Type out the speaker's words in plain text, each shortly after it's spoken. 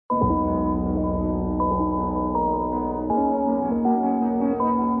Welcome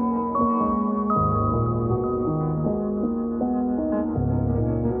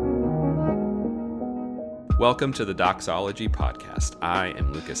to the Doxology Podcast. I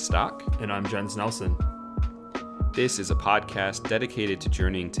am Lucas Stock. And I'm Jens Nelson. This is a podcast dedicated to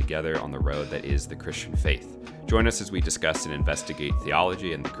journeying together on the road that is the Christian faith. Join us as we discuss and investigate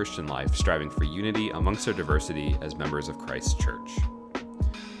theology and the Christian life, striving for unity amongst our diversity as members of Christ's Church.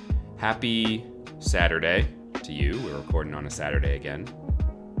 Happy Saturday to you. We're recording on a Saturday again.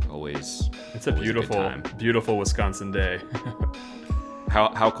 It's a beautiful Wisconsin day.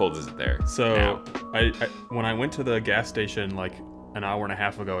 How cold is it there? So now? I when I went to the gas station like an hour and a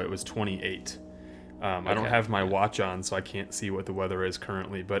half ago, it was 28. I don't have my watch on, so I can't see what the weather is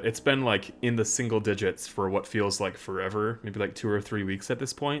currently, but it's been like in the single digits for what feels like forever, maybe like 2 or 3 weeks at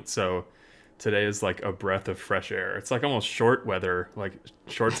this point. So today is like a breath of fresh air. It's like almost short weather, like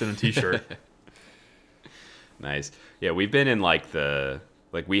shorts and a t-shirt. Nice. Yeah, we've been in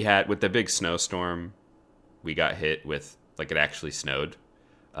we had with the big snowstorm, we got hit with it actually snowed.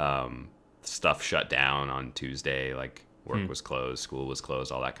 Stuff shut down on Tuesday, like work was closed, school was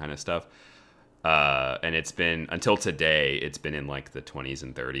closed, all that kind of stuff. And it's been, until today, it's been in like the 20s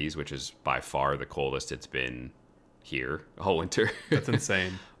and 30s, which is by far the coldest it's been here all winter. That's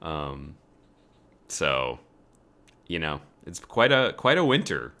insane. So, it's quite a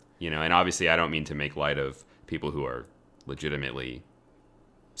winter, and obviously I don't mean to make light of people who are legitimately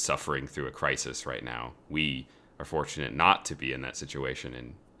suffering through a crisis right now. We are fortunate not to be in that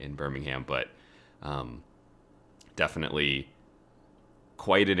situation in Birmingham, but definitely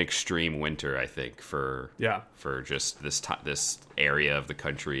quite an extreme winter, I think, for just this area of the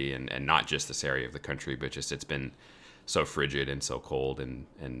country, and not just this area of the country, but just it's been so frigid and so cold and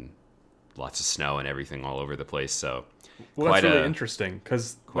lots of snow and everything all over the place. So that's really interesting,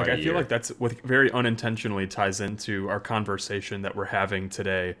 because I feel like that's what very unintentionally ties into our conversation that we're having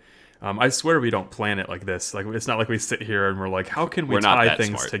today. I swear we don't plan it like this. Like, it's not like we sit here and we're like, how can we tie things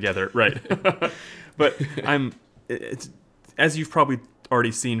smart together? Right. But it's, as you've probably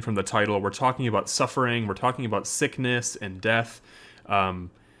already seen from the title, we're talking about suffering. We're talking about sickness and death.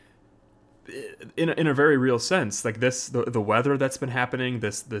 In a very real sense, like the weather that's been happening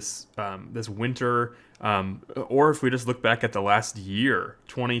this winter, or if we just look back at the last year,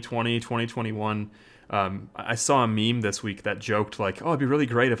 2020, 2021. I saw a meme this week that joked like, oh, it'd be really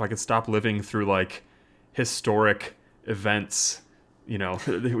great if I could stop living through like historic events.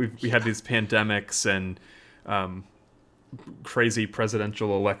 We had these pandemics and crazy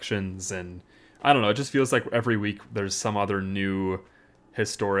presidential elections, and I don't know, it just feels like every week there's some other new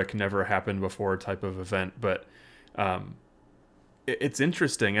historic, never happened before type of event. But it's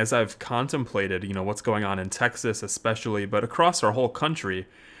interesting as I've contemplated, what's going on in Texas especially, but across our whole country,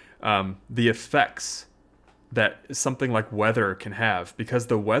 the effects that something like weather can have, because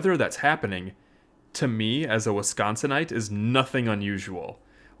the weather that's happening to me as a Wisconsinite is nothing unusual.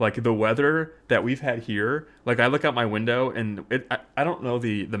 Like the weather that we've had here, like I look out my window and I don't know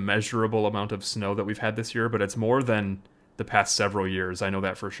the measurable amount of snow that we've had this year, but it's more than the past several years. I know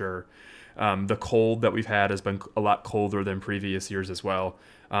that for sure. The cold that we've had has been a lot colder than previous years as well.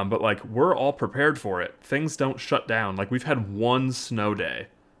 But like we're all prepared for it. Things don't shut down. Like we've had one snow day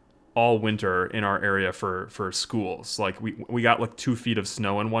all winter in our area for schools. Like we got like 2 feet of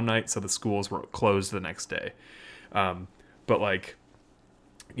snow in one night, so the schools were closed the next day. But like,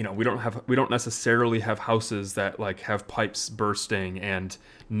 we don't necessarily have houses that like have pipes bursting and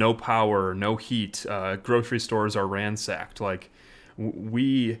no power, no heat. Grocery stores are ransacked. Like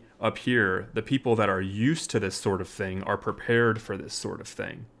we up here, the people that are used to this sort of thing are prepared for this sort of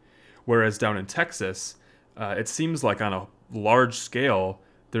thing. Whereas down in Texas, it seems like on a large scale,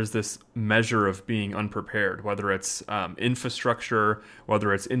 there's this measure of being unprepared, whether it's infrastructure,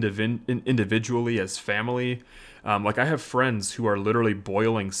 whether it's individually as family. Like I have friends who are literally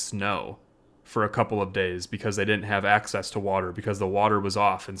boiling snow for a couple of days because they didn't have access to water, because the water was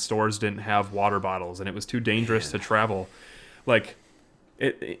off and stores didn't have water bottles and it was too dangerous to travel. Like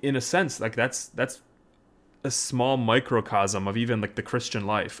in a sense, like that's a small microcosm of even like the Christian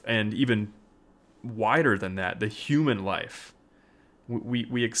life, and even wider than that, the human life.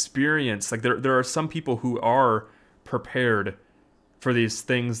 We experience, like there are some people who are prepared for these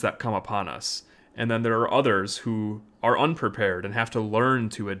things that come upon us, and then there are others who are unprepared and have to learn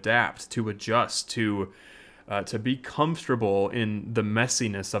to adapt, to adjust, to be comfortable in the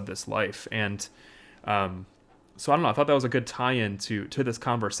messiness of this life. And so I don't know, I thought that was a good tie-in to this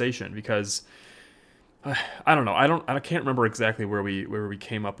conversation, because I don't know, I can't remember exactly where we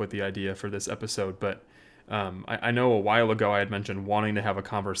came up with the idea for this episode, but I know a while ago I had mentioned wanting to have a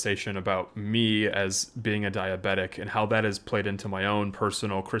conversation about me as being a diabetic and how that has played into my own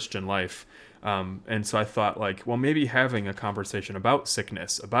personal Christian life. And so I thought, like, well, maybe having a conversation about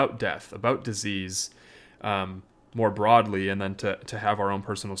sickness, about death, about disease, more broadly, and then to have our own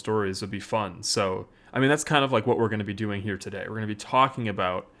personal stories would be fun. So, I mean, that's kind of like what we're going to be doing here today. We're going to be talking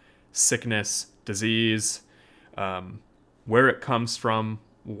about sickness, disease, where it comes from,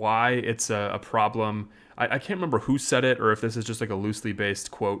 why it's a problem. I can't remember who said it or if this is just like a loosely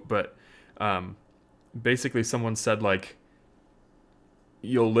based quote, but basically someone said, like,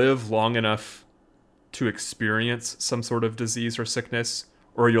 you'll live long enough to experience some sort of disease or sickness,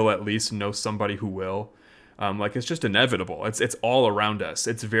 or you'll at least know somebody who will. Like, it's just inevitable. It's all around us.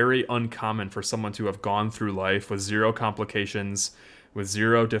 It's very uncommon for someone to have gone through life with zero complications, with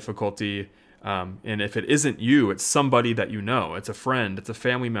zero difficulty. And if it isn't you, it's somebody that you know. It's a friend, it's a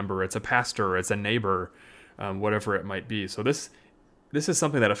family member, it's a pastor, it's a neighbor, whatever it might be. So this is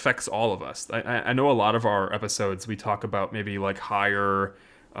something that affects all of us. I know a lot of our episodes, we talk about maybe like higher,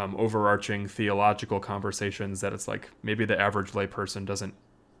 overarching theological conversations that it's like maybe the average layperson doesn't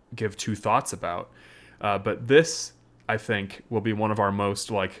give two thoughts about. But this, I think, will be one of our most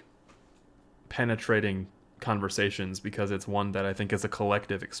like penetrating conversations because it's one that I think is a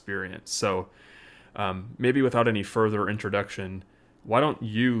collective experience. So maybe without any further introduction, why don't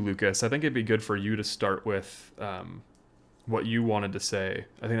you, Lucas? I think it'd be good for you to start with what you wanted to say.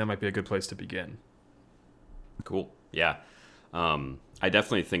 I think that might be a good place to begin. Cool. Yeah. I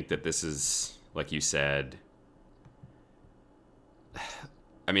definitely think that this is, like you said,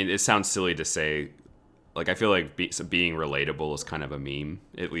 I mean, it sounds silly to say, like, I feel like being relatable is kind of a meme,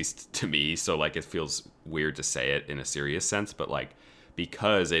 at least to me. So, like, it feels weird to say it in a serious sense, but, like,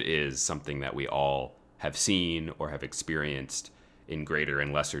 because it is something that we all have seen or have experienced in greater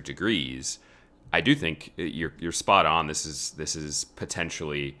and lesser degrees, I do think you're spot on. This is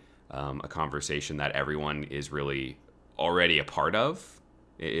potentially a conversation that everyone is really already a part of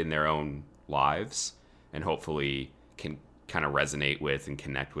in their own lives, and hopefully can kind of resonate with and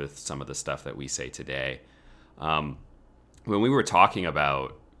connect with some of the stuff that we say today. When we were talking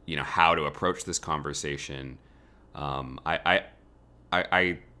about, you know, how to approach this conversation, I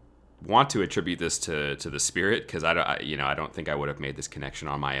want to attribute this to the Spirit, because I don't think I would have made this connection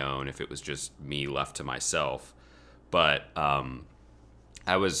on my own if it was just me left to myself. But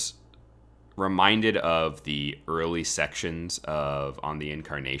I was reminded of the early sections of On the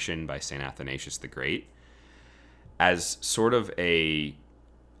Incarnation by St. Athanasius the Great as sort of I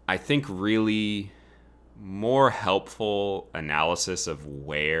think, really more helpful analysis of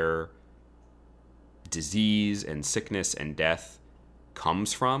where disease and sickness and death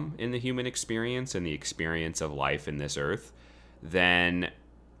comes from in the human experience and the experience of life in this earth than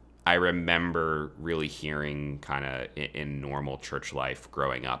I remember really hearing kind of in normal church life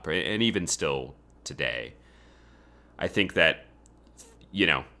growing up, and even still today. I think that, you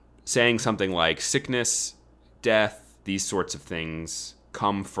know, saying something like sickness, death, these sorts of things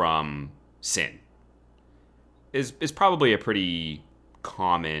come from sin is probably a pretty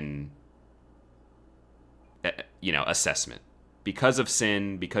common, assessment. Because of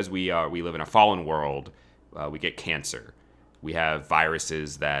sin, because we live in a fallen world, we get cancer. We have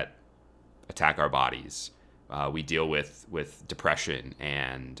viruses that attack our bodies. We deal with depression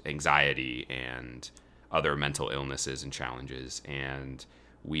and anxiety and other mental illnesses and challenges, and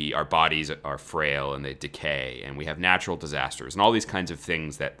our bodies are frail and they decay, and we have natural disasters and all these kinds of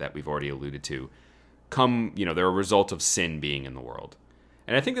things that we've already alluded to they're a result of sin being in the world.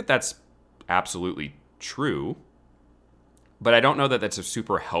 And I think that that's absolutely true, but I don't know that that's a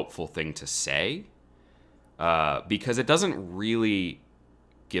super helpful thing to say, because it doesn't really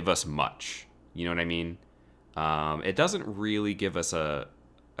give us much. You know what I mean? It doesn't really give us a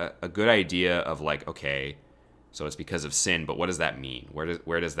good idea of, like, okay, so it's because of sin, but what does that mean?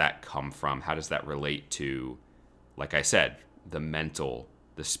 Where does that come from? How does that relate to, like I said, the mental,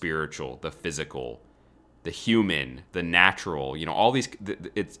 the spiritual, the physical, the human, the natural? You know, all these.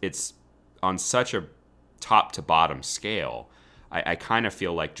 It's on such a top to bottom scale. I kind of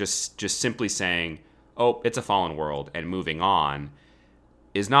feel like just simply saying, oh, it's a fallen world, and moving on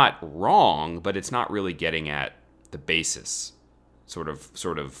is not wrong, but it's not really getting at the basis.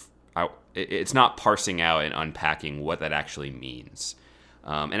 It's not parsing out and unpacking what that actually means.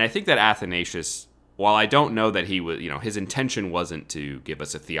 And I think that Athanasius, while I don't know that he was, his intention wasn't to give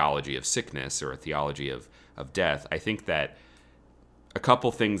us a theology of sickness or a theology of death, I think that a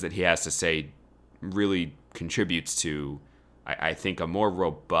couple things that he has to say really contributes to, I think, a more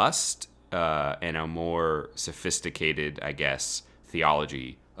robust and a more sophisticated, I guess,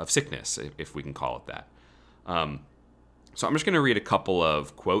 theology of sickness, if we can call it that. So I'm just going to read a couple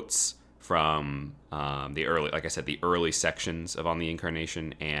of quotes from the early sections of On the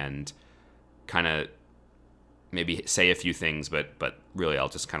Incarnation, and kind of maybe say a few things, but really I'll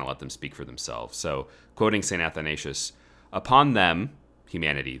just kind of let them speak for themselves. So, quoting St. Athanasius, "Upon them,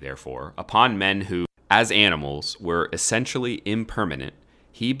 humanity, therefore, upon men who, as animals, were essentially impermanent,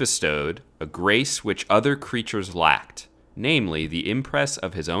 he bestowed a grace which other creatures lacked, namely the impress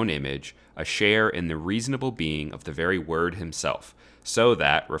of his own image, a share in the reasonable being of the very Word himself, so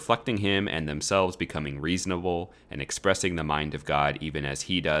that, reflecting him and themselves becoming reasonable, and expressing the mind of God even as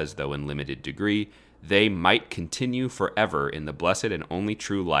he does, though in limited degree, they might continue forever in the blessed and only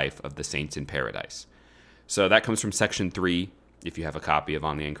true life of the saints in paradise." So that comes from section 3, if you have a copy of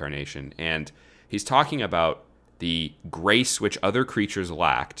On the Incarnation. And he's talking about the grace which other creatures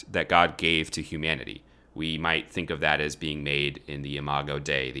lacked that God gave to humanity. We might think of that as being made in the Imago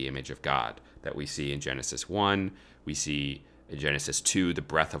Dei, the image of God, that we see in Genesis 1. We see in Genesis 2 the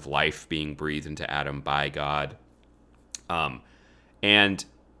breath of life being breathed into Adam by God. And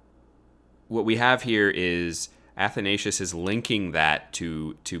what we have here is Athanasius is linking that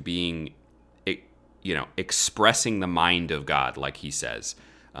to being, expressing the mind of God, like he says.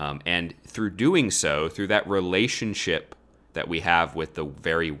 And through doing so, through that relationship that we have with the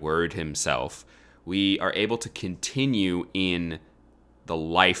very Word himself, we are able to continue in the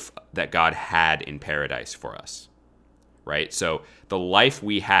life that God had in paradise for us, right? So the life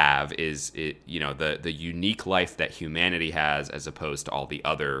we have is, the unique life that humanity has as opposed to all the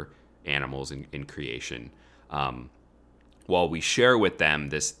other animals in creation. While we share with them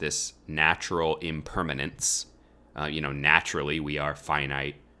this natural impermanence, naturally we are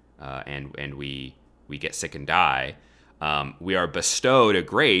finite, and we get sick and die. We are bestowed a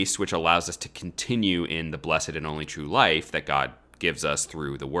grace which allows us to continue in the blessed and only true life that God gives us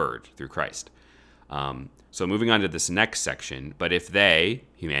through the Word, through Christ. So moving on to this next section, "But if they,"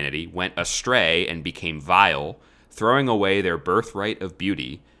 humanity, "went astray and became vile, throwing away their birthright of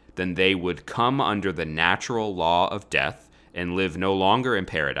beauty, then they would come under the natural law of death and live no longer in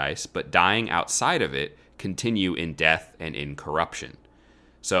paradise, but dying outside of it, continue in death and in corruption."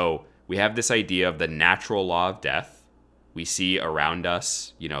 So we have this idea of the natural law of death. We see around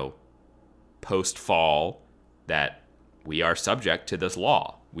us, post-fall, that we are subject to this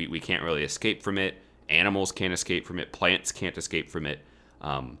law. We can't really escape from it. Animals can't escape from it. Plants can't escape from it.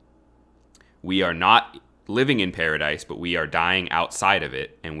 We are not living in paradise, but we are dying outside of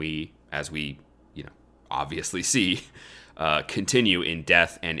it. And we, as we, obviously see, continue in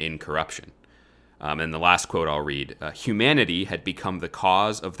death and in corruption. And the last quote I'll read, "Humanity had become the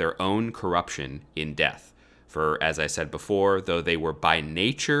cause of their own corruption in death. For, as I said before, though they were by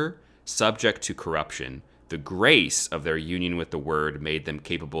nature subject to corruption, the grace of their union with the Word made them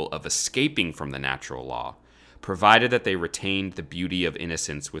capable of escaping from the natural law, provided that they retained the beauty of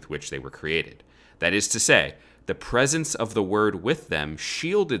innocence with which they were created. That is to say, the presence of the Word with them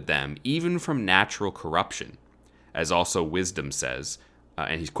shielded them even from natural corruption, as also Wisdom says,"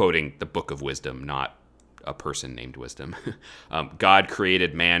 and he's quoting the Book of Wisdom, not a person named Wisdom. "God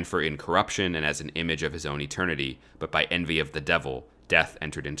created man for incorruption and as an image of his own eternity, but by envy of the devil, death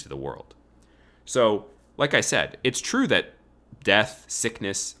entered into the world." So, like I said, it's true that death,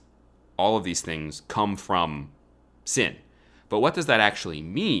 sickness, all of these things come from sin. But what does that actually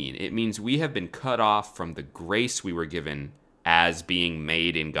mean? It means we have been cut off from the grace we were given as being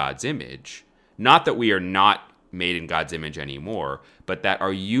made in God's image. Not that we are not made in God's image anymore, but that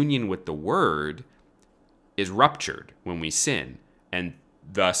our union with the Word is ruptured when we sin, and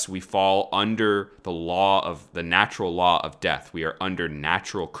thus we fall under the natural law of death. We are under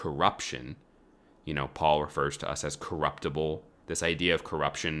natural corruption. Paul refers to us as corruptible. This idea of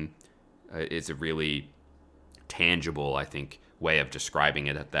corruption is a really tangible, I think, way of describing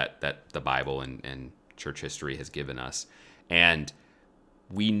it that the Bible and church history has given us. And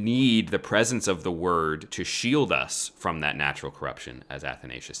we need the presence of the Word to shield us from that natural corruption, as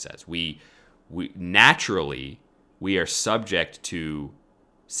Athanasius says. We naturally are subject to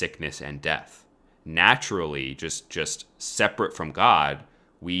sickness and death. Naturally, just separate from God,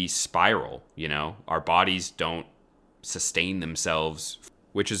 we spiral. Our bodies don't sustain themselves,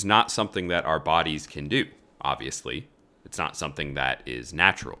 which is not something that our bodies can do. Obviously, it's not something that is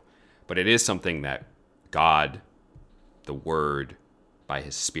natural, but it is something that God, the Word, by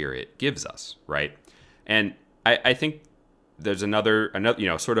His Spirit, gives us, right? And I think there's another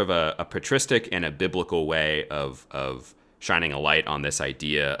sort of a patristic and a biblical way of shining a light on this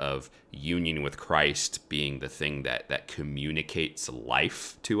idea of union with Christ being the thing that communicates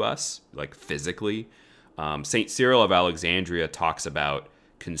life to us, like physically. St. Cyril of Alexandria talks about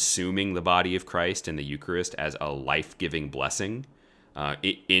consuming the body of Christ in the Eucharist as a life-giving blessing.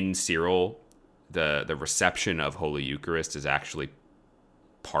 In Cyril, the reception of Holy Eucharist is actually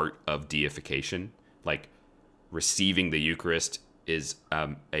part of deification. Like, receiving the Eucharist is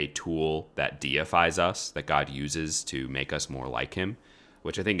a tool that deifies us, that God uses to make us more like him,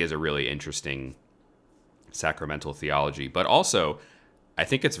 which I think is a really interesting sacramental theology. But also, I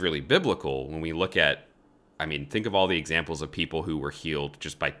think it's really biblical when we look at, I mean, think of all the examples of people who were healed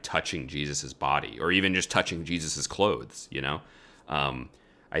just by touching Jesus's body, or even just touching Jesus's clothes, you know?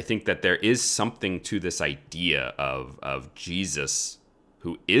 I think that there is something to this idea of Jesus,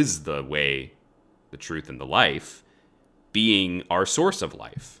 who is the way, the truth, and the life, being our source of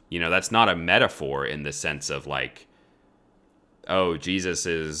life. You know, that's not a metaphor in the sense of like, oh, Jesus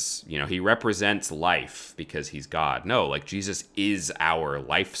is, you know, he represents life because he's God. No, like, Jesus is our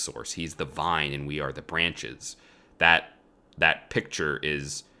life source. He's the vine and we are the branches. That picture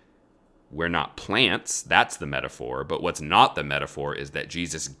is, we're not plants. That's the metaphor. But what's not the metaphor is that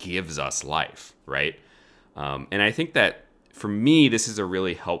Jesus gives us life, right? And I think that for me, this is a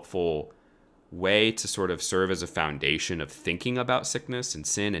really helpful way to sort of serve as a foundation of thinking about sickness and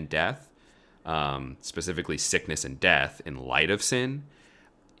sin and death, specifically sickness and death in light of sin.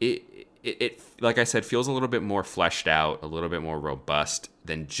 It, like I said, feels a little bit more fleshed out, a little bit more robust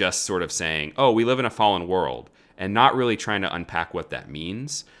than just sort of saying, oh, we live in a fallen world, and not really trying to unpack what that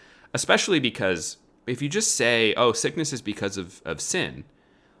means, especially because if you just say, oh, sickness is because of sin,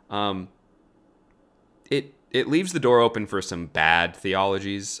 it leaves the door open for some bad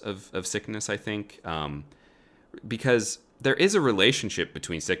theologies of sickness, I think, because there is a relationship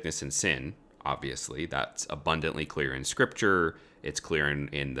between sickness and sin. Obviously, that's abundantly clear in Scripture. It's clear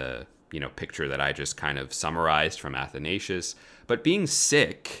in the picture that I just kind of summarized from Athanasius. But being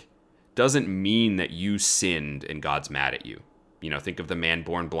sick doesn't mean that you sinned and God's mad at you. You know, think of the man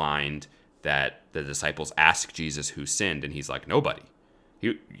born blind that the disciples ask Jesus who sinned, and he's like, nobody.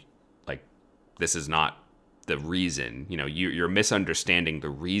 This is not the reason. You know, you're misunderstanding the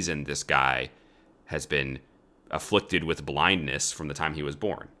reason this guy has been afflicted with blindness from the time he was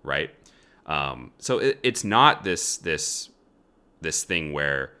born, right? So it's not this thing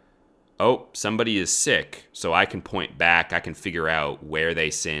where, oh, somebody is sick, so I can point back, I can figure out where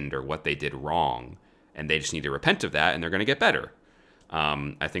they sinned or what they did wrong, and they just need to repent of that, and they're going to get better.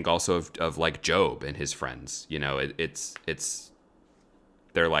 I think also of like Job and his friends. You know, it's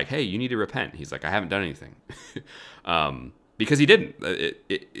they're like, hey, you need to repent. He's like, I haven't done anything. Because he didn't.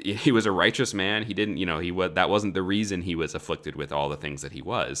 He was a righteous man. He didn't, that wasn't the reason he was afflicted with all the things that he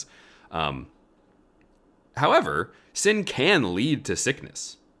was. However, sin can lead to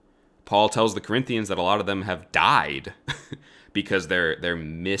sickness. Paul tells the Corinthians that a lot of them have died because they're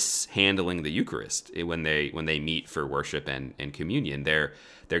mishandling the Eucharist when they meet for worship and communion. They're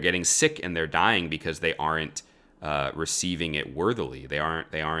getting sick and they're dying because they aren't receiving it worthily. They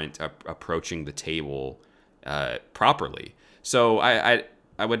aren't approaching the table properly. So I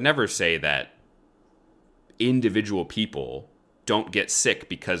would never say that individual people don't get sick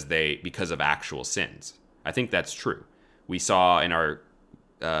because of actual sins. I think that's true. We saw in our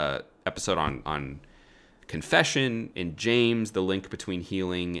episode on confession in James the link between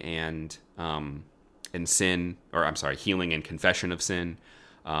healing and sin, or I'm sorry, healing and confession of sin.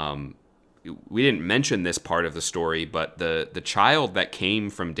 We didn't mention this part of the story, but the child that came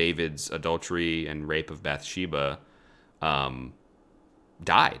from David's adultery and rape of Bathsheba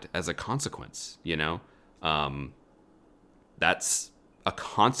died as a consequence. That's a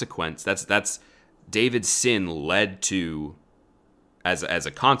consequence. That's David's sin led to, as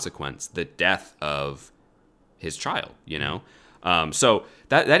a consequence, the death of his child. So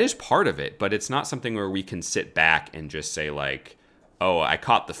that is part of it, but it's not something where we can sit back and just say like, oh, I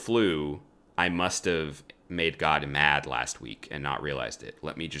caught the flu, I must have made God mad last week and not realized it.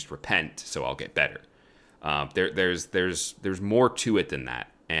 Let me just repent so I'll get better. There's more to it than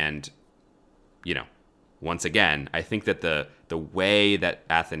that. And, once again, I think that the way that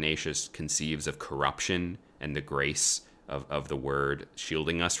Athanasius conceives of corruption and the grace of the word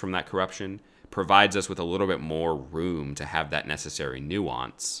shielding us from that corruption provides us with a little bit more room to have that necessary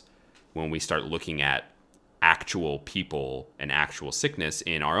nuance when we start looking at actual people and actual sickness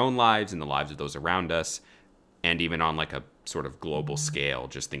in our own lives, in the lives of those around us, and even on like a sort of global scale,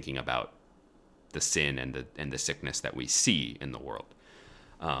 just thinking about the sin and the sickness that we see in the world.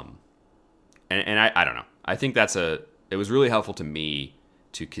 And I don't know. I think it was really helpful to me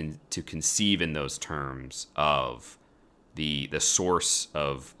to conceive in those terms of the source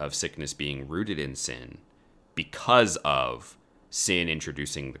of sickness being rooted in sin because of sin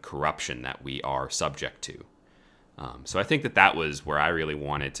introducing the corruption that we are subject to. So I think that was where I really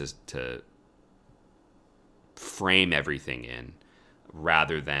wanted to frame everything in,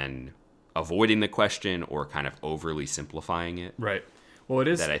 rather than avoiding the question or kind of overly simplifying it. Right. Well, it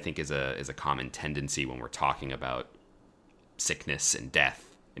is that I think is a common tendency when we're talking about sickness and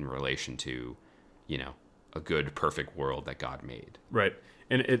death in relation to, a good, perfect world that God made. Right.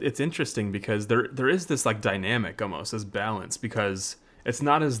 And it's interesting because there is this like dynamic, almost this balance, because it's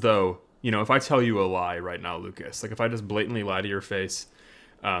not as though, if I tell you a lie right now, Lucas, like if I just blatantly lie to your face,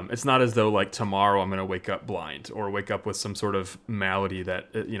 it's not as though like tomorrow I'm going to wake up blind or wake up with some sort of malady that,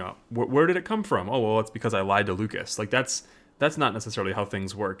 where did it come from? Oh, well, it's because I lied to Lucas. Like that's not necessarily how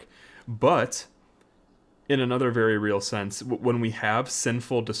things work. But in another very real sense, when we have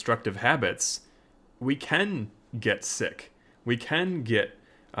sinful, destructive habits, we can get sick. We can get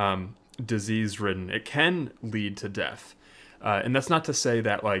disease-ridden. It can lead to death. And that's not to say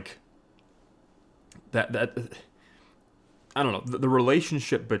that, like, that I don't know, the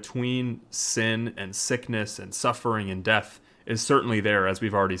relationship between sin and sickness and suffering and death is certainly there, as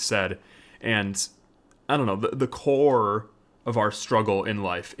we've already said. And I don't know, the core of our struggle in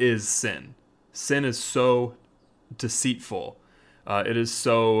life is sin. Sin is so deceitful. It is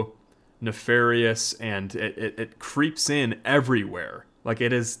so nefarious, and it creeps in everywhere. Like,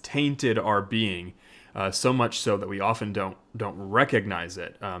 it has tainted our being, so much so that we often don't recognize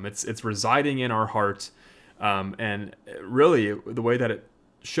it. It's residing in our heart, and really the way that it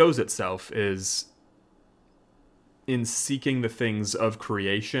shows itself is in seeking the things of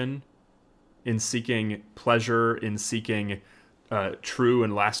creation, in seeking pleasure, in seeking true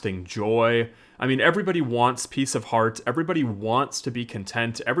and lasting joy. I mean, everybody wants peace of heart. Everybody wants to be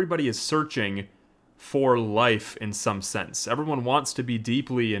content. Everybody is searching for life in some sense. Everyone wants to be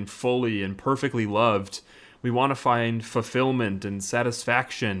deeply and fully and perfectly loved. We want to find fulfillment and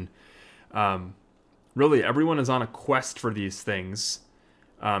satisfaction. Really, everyone is on a quest for these things,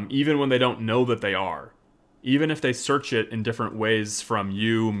 even when they don't know that they are. Even if they search it in different ways from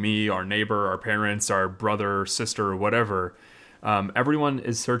you, me, our neighbor, our parents, our brother, sister, whatever. Everyone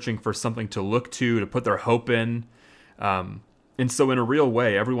is searching for something to look to put their hope in. And so in a real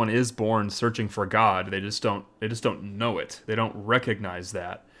way, everyone is born searching for God. They just don't know it. They don't recognize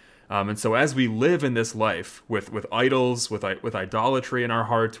that. And so as we live in this life with idols, with idolatry in our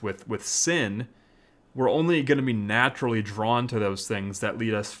heart, with sin, we're only going to be naturally drawn to those things that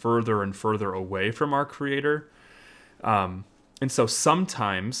lead us further and further away from our Creator. And so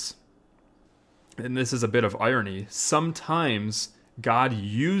sometimes, and this is a bit of irony, sometimes God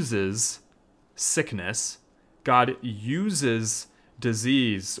uses sickness, God uses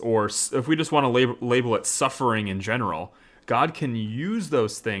disease, or if we just want to label it suffering in general, God can use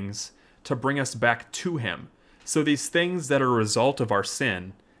those things to bring us back to Him. So these things that are a result of our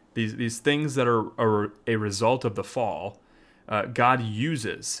sin, these things that are a result of the fall, God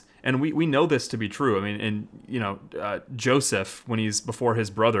uses. And we know this to be true. I mean, and Joseph, when he's before his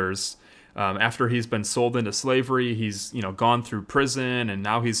brothers, after he's been sold into slavery, he's gone through prison, and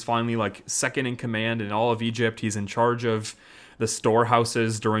now he's finally like second in command in all of Egypt. He's in charge of the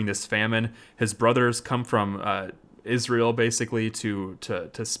storehouses during this famine. His brothers come from Israel basically to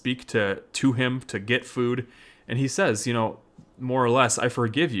speak to him to get food, and he says, more or less, I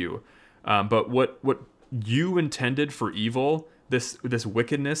forgive you, but what you intended for evil, this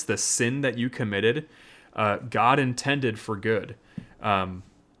wickedness, this sin that you committed, God intended for good.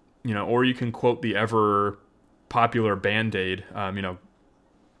 Or you can quote the ever popular Band-Aid, why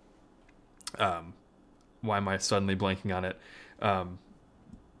am I suddenly blanking on it?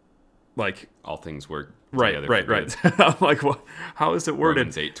 Like, all things work together for good. I'm like, well, how is it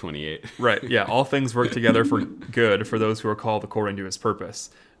worded? Romans 8:28. Right, yeah, all things work together for good for those who are called according to His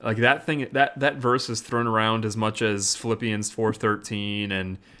purpose. Like that verse is thrown around as much as Philippians 4:13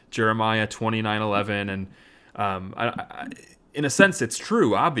 and Jeremiah 29:11, and I in a sense, it's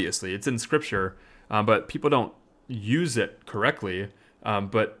true, obviously. It's in Scripture, but people don't use it correctly.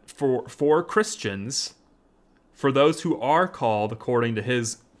 But for Christians, for those who are called according to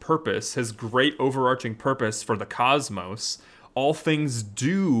His purpose, His great overarching purpose for the cosmos, all things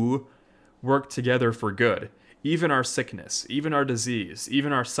do work together for good. Even our sickness, even our disease,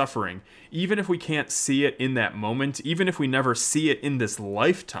 even our suffering, even if we can't see it in that moment, even if we never see it in this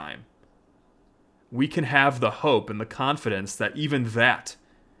lifetime, we can have the hope and the confidence that even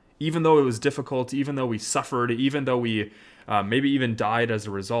though it was difficult, even though we suffered, even though we maybe even died as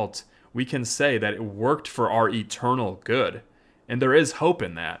a result, we can say that it worked for our eternal good. And there is hope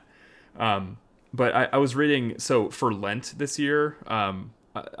in that. But I was reading, so for Lent this year,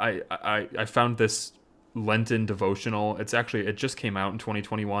 I found this Lenten devotional. It just came out in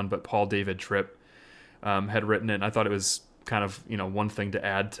 2021, but Paul David Tripp had written it, and I thought it was kind of, one thing to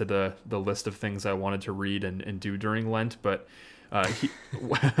add to the list of things I wanted to read and do during Lent. But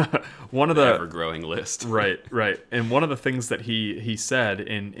one of the ever-growing list. right. And one of the things that he said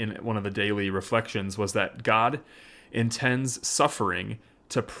in one of the daily reflections was that God intends suffering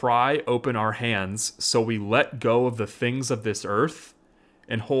to pry open our hands so we let go of the things of this earth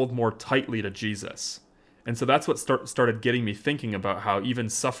and hold more tightly to Jesus. And so that's what started getting me thinking about how even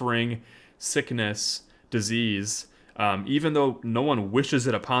suffering, sickness, disease, even though no one wishes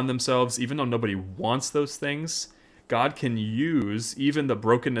it upon themselves, even though nobody wants those things, God can use even the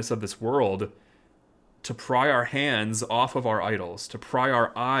brokenness of this world to pry our hands off of our idols, to pry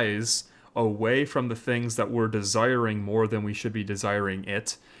our eyes away from the things that we're desiring more than we should be desiring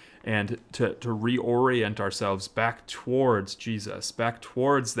it, and to reorient ourselves back towards Jesus, back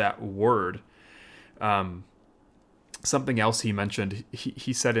towards that word. Something else he mentioned,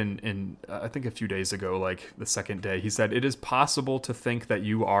 he said in I think a few days ago, like the second day, he said, "It is possible to think that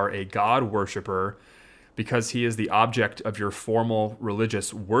you are a God worshiper because he is the object of your formal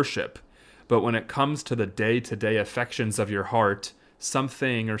religious worship. But when it comes to the day-to-day affections of your heart,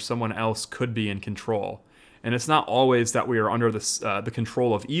 something or someone else could be in control. And it's not always that we are under the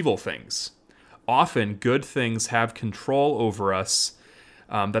control of evil things. Often, good things have control over us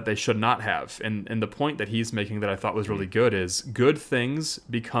that they should not have." And the point that he's making that I thought was really good is good things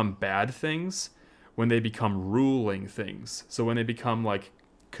become bad things when they become ruling things. So when they become like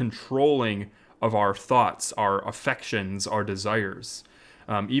controlling of our thoughts, our affections, our desires.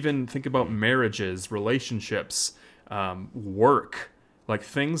 Even think about marriages, relationships, work, like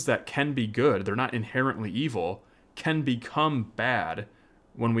things that can be good, they're not inherently evil, can become bad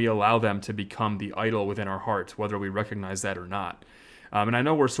when we allow them to become the idol within our heart, whether we recognize that or not. And I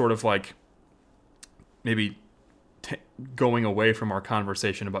know we're sort of like maybe going away from our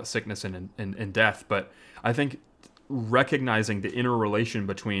conversation about sickness and death, but I think recognizing the interrelation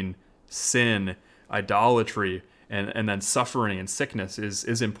between sin, idolatry, and then suffering and sickness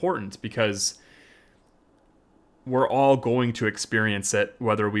is important, because we're all going to experience it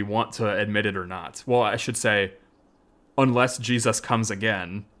whether we want to admit it or not. Well, I should say, unless Jesus comes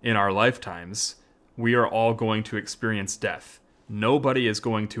again in our lifetimes, we are all going to experience death. Nobody is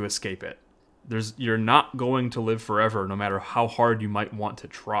going to escape it. You're not going to live forever, no matter how hard you might want to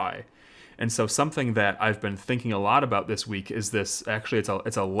try. And so something that I've been thinking a lot about this week is this. Actually,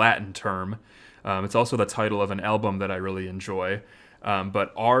 it's a Latin term. It's also the title of an album that I really enjoy.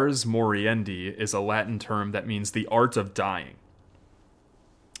 But ars moriendi is a Latin term that means the art of dying.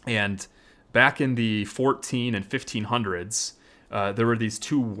 And back in the 14 and 1500s, there were these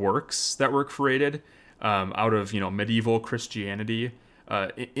two works that were created out of medieval Christianity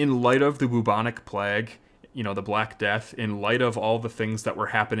in light of the bubonic plague, the Black Death, in light of all the things that were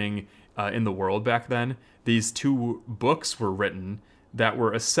happening in the world back then. These two books were written that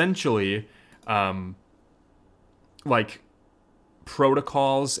were essentially like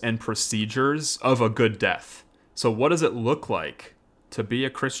protocols and procedures of a good death. So what does it look like to be a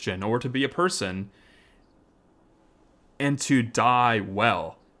Christian or to be a person and to die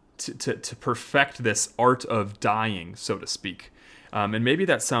well, to perfect this art of dying, so to speak? And maybe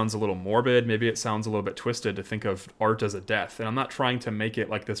that sounds a little morbid. Maybe it sounds a little bit twisted to think of art as a death. And I'm not trying to make it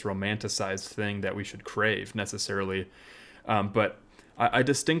like this romanticized thing that we should crave necessarily. But I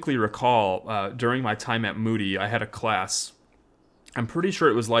distinctly recall during my time at Moody, I had a class. I'm pretty sure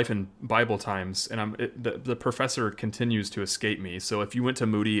it was Life in Bible Times, and the professor continues to escape me. So if you went to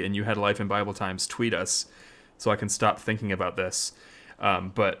Moody and you had Life in Bible Times, tweet us so I can stop thinking about this.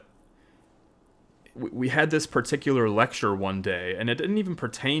 But we had this particular lecture one day, and it didn't even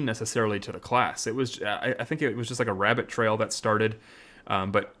pertain necessarily to the class. It was, I think it was just like a rabbit trail that started.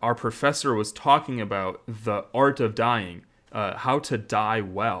 But our professor was talking about the art of dying, how to die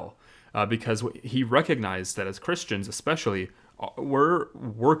well, because he recognized that as Christians, especially, we're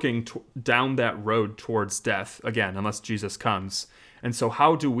working down that road towards death, again, unless Jesus comes. And so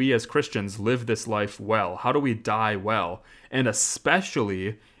how do we as Christians live this life well? How do we die well? And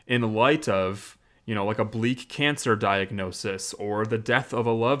especially in light of, like a bleak cancer diagnosis or the death of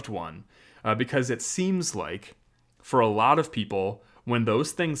a loved one. Because it seems like for a lot of people, when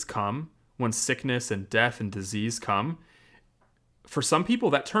those things come, when sickness and death and disease come, for some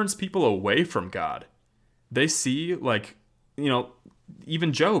people that turns people away from God. They see, like,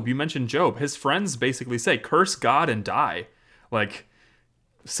 even Job, you mentioned Job, his friends basically say, curse God and die. Like,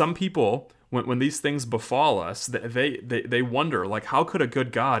 some people, when these things befall us, they wonder, like, how could a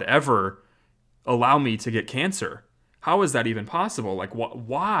good God ever allow me to get cancer? How is that even possible? Like,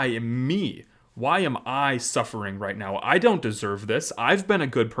 why me? Why am I suffering right now? I don't deserve this. I've been a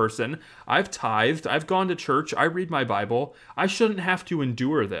good person. I've tithed. I've gone to church. I read my Bible. I shouldn't have to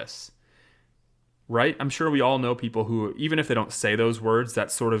endure this. Right? I'm sure we all know people who, even if they don't say those words,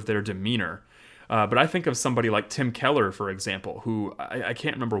 that's sort of their demeanor. But I think of somebody like Tim Keller, for example, who I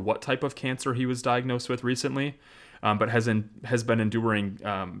can't remember what type of cancer he was diagnosed with recently, but has been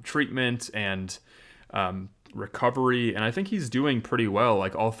enduring treatment and recovery, and I think he's doing pretty well,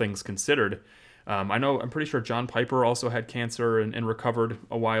 like all things considered. I'm pretty sure John Piper also had cancer and recovered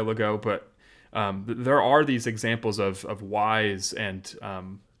a while ago, but there are these examples of wise and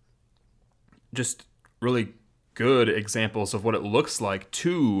just really good examples of what it looks like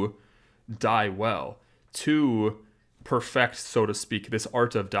to die well, to perfect, so to speak, this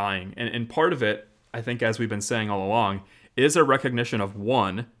art of dying. And part of it, I think, as we've been saying all along, is a recognition of,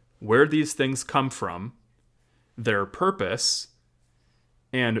 one, where these things come from, their purpose,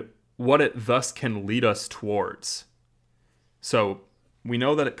 and what it thus can lead us towards. So we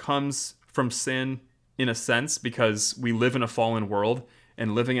know that it comes from sin in a sense because we live in a fallen world,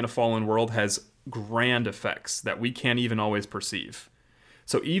 and living in a fallen world has grand effects that we can't even always perceive.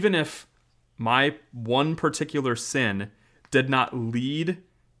 So even if my one particular sin did not lead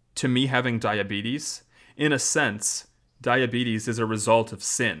to me having diabetes, in a sense, diabetes is a result of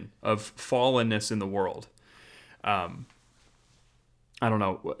sin, of fallenness in the world. I don't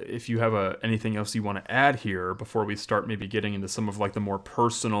know if you have anything else you want to add here before we start maybe getting into some of like the more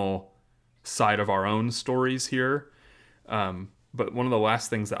personal side of our own stories here. But one of the last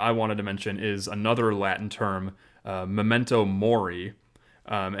things that I wanted to mention is another Latin term, memento mori.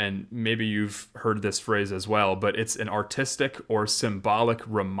 And maybe you've heard this phrase as well, but it's an artistic or symbolic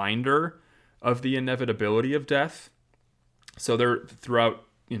reminder of the inevitability of death. So there, throughout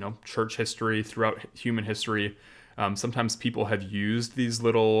church history, throughout human history, sometimes people have used these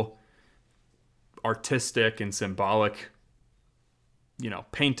little artistic and symbolic,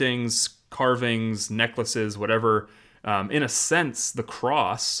 paintings, carvings, necklaces, whatever. In a sense, the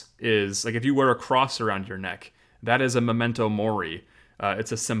cross is, like if you wear a cross around your neck, that is a memento mori.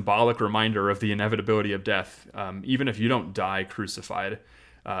 It's a symbolic reminder of the inevitability of death. Even if you don't die crucified,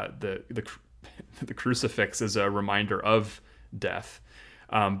 the crucifix is a reminder of death.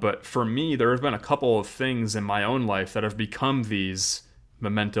 But for me, there have been a couple of things in my own life that have become these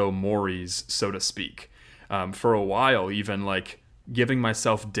memento moris, so to speak. For a while, even like giving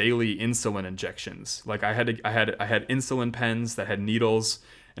myself daily insulin injections. Like I had insulin pens that had needles,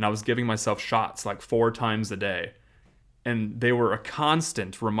 and I was giving myself shots like 4 times a day. And they were a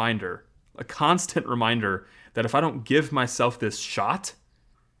constant reminder that if I don't give myself this shot,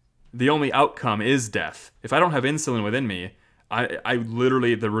 the only outcome is death. If I don't have insulin within me, I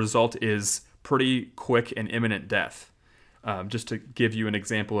literally, the result is pretty quick and imminent death. Just to give you an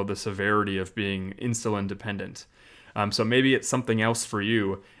example of the severity of being insulin dependent. So maybe it's something else for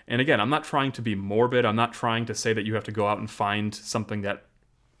you. And again, I'm not trying to be morbid. I'm not trying to say that you have to go out and find something that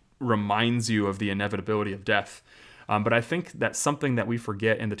reminds you of the inevitability of death. But I think that something that we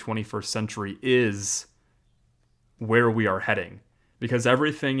forget in the 21st century is where we are heading. Because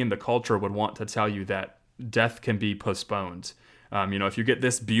everything in the culture would want to tell you that death can be postponed. If you get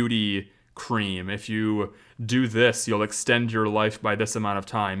this beauty cream, if you do this, you'll extend your life by this amount of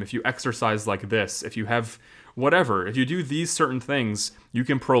time. If you exercise like this, if you have whatever, if you do these certain things, you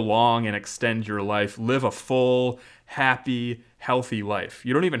can prolong and extend your life, live a full, happy, healthy life.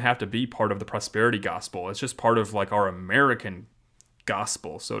 You don't even have to be part of the prosperity gospel. It's just part of like our American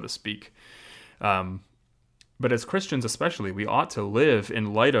gospel, so to speak. But as Christians especially, we ought to live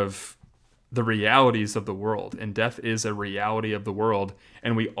in light of the realities of the world. And death is a reality of the world.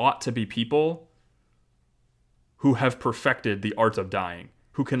 And we ought to be people who have perfected the art of dying,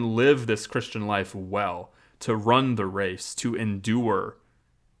 who can live this Christian life well, to run the race, to endure.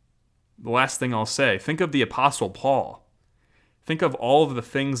 The last thing I'll say, think of the Apostle Paul. Think of all of the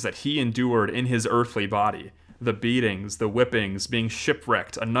things that he endured in his earthly body. The beatings, the whippings, being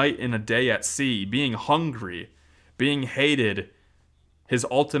shipwrecked, a night and a day at sea, being hungry, being hated, his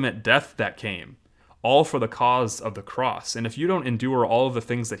ultimate death that came, all for the cause of the cross. And if you don't endure all of the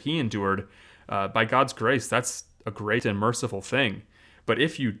things that he endured, by God's grace, that's a great and merciful thing. But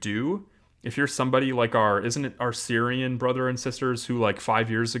if you do, if you're somebody like isn't it our Syrian brother and sisters who like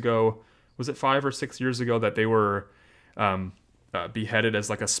 5 years ago, was it 5 or 6 years ago that they were beheaded as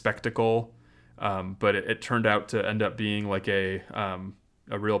like a spectacle? But it turned out to end up being like a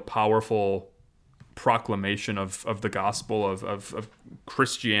real powerful proclamation of the gospel of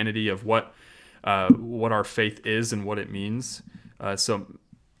Christianity, of what our faith is and what it means. So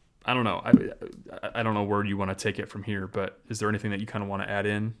I don't know. I don't know where you want to take it from here, but is there anything that you kind of want to add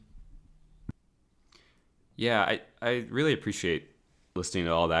in? Yeah, I really appreciate listening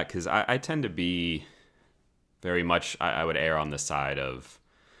to all that, because I tend to be very much, I would err on the side of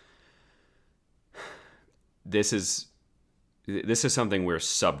this is something we're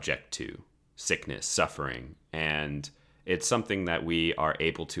subject to, sickness, suffering, and it's something that we are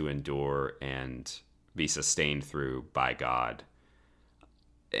able to endure and be sustained through by God.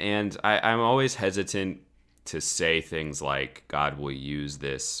 And I'm always hesitant to say things like God will use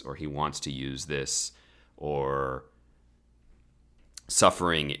this, or he wants to use this, or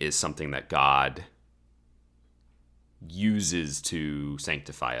suffering is something that God uses to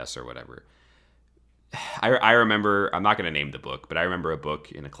sanctify us or whatever. I remember, I'm not going to name the book, but I remember a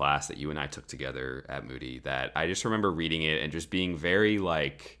book in a class that you and I took together at Moody that I just remember reading it and just being very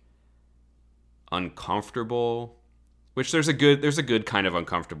like uncomfortable, which there's a good kind of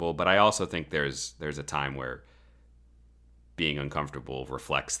uncomfortable, but I also think there's a time where being uncomfortable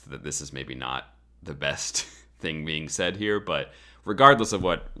reflects that this is maybe not the best thing being said here. But regardless of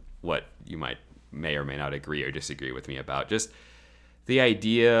what you may or may not agree or disagree with me about, just the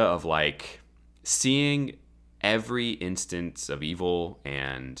idea of like seeing every instance of evil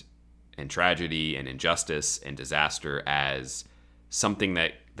and tragedy and injustice and disaster as something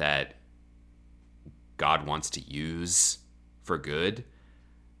that God wants to use for good,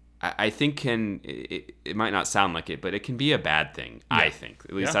 I think it might not sound like it, but it can be a bad thing. Yeah. I think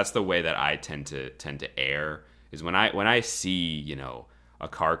at least that's the way that I tend to err, is when I see a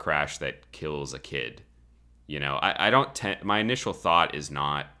car crash that kills a kid, I don't my initial thought is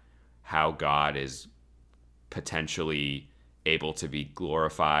not how God is potentially able to be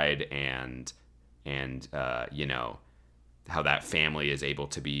glorified and how that family is able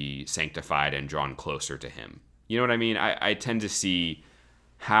to be sanctified and drawn closer to him. You know what I mean? I tend to see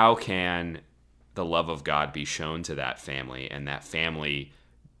how can the love of God be shown to that family, and that family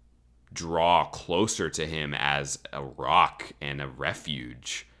draw closer to him as a rock and a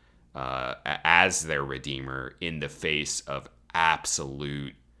refuge, as their redeemer in the face of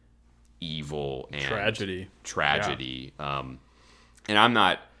absolute evil and tragedy. Yeah. And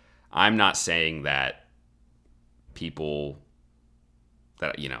I'm not saying that people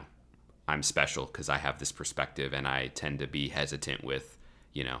that I'm special because I have this perspective, and I tend to be hesitant with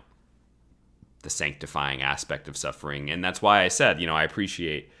the sanctifying aspect of suffering. And that's why I said I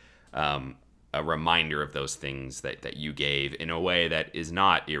appreciate a reminder of those things that you gave in a way that is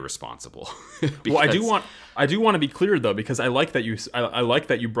not irresponsible. Well, I do want to be clear though, because I like that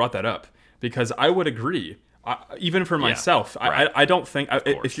you brought that up, because I would agree. Even for myself, yeah, right. I don't think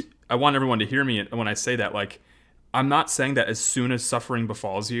I want everyone to hear me when I say that. Like, I'm not saying that as soon as suffering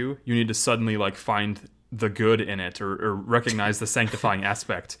befalls you, you need to suddenly like find the good in it or recognize the sanctifying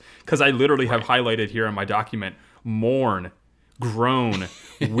aspect. Because I literally have highlighted here in my document: mourn, groan,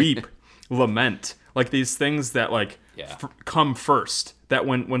 weep, lament, like these things that like come first. That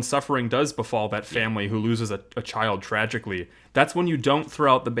when suffering does befall that family who loses a child tragically, that's when you don't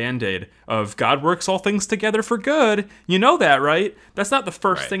throw out the Band-Aid of God works all things together for good. You know that, right? That's not the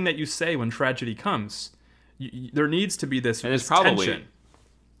first thing that you say when tragedy comes. There needs to be this, and it's probably tension.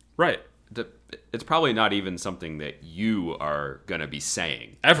 Right. It's probably not even something that you are going to be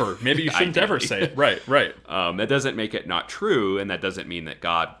saying. Ever. Maybe you shouldn't ever say it. Right. That doesn't make it not true, and that doesn't mean that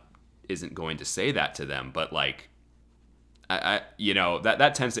God isn't going to say that to them. But like,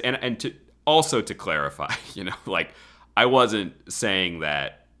 that tends to, and to also to clarify, like, I wasn't saying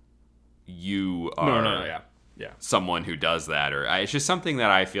that you are someone who does that, or it's just something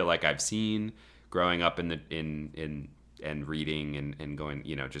that I feel like I've seen growing up in reading and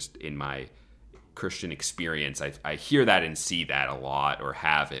going, just in my Christian experience. I hear that and see that a lot, or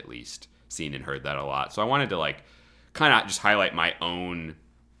have at least seen and heard that a lot. So I wanted to like kind of just highlight my own.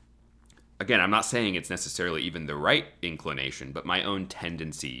 Again, I'm not saying it's necessarily even the right inclination, but my own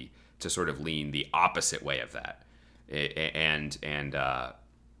tendency to sort of lean the opposite way of that. And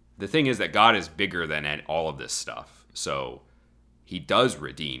the thing is that God is bigger than all of this stuff. So he does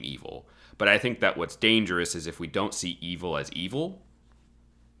redeem evil. But I think that what's dangerous is if we don't see evil as evil,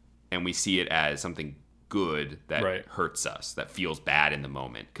 and we see it as something good that hurts us, that feels bad in the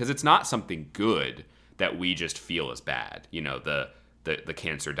moment. Because it's not something good that we just feel as bad. The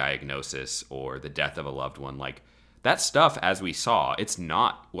cancer diagnosis or the death of a loved one, like that stuff, as we saw, it's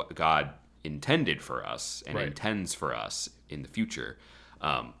not what God intended for us and intends for us in the future.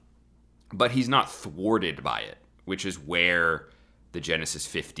 But he's not thwarted by it, which is where the Genesis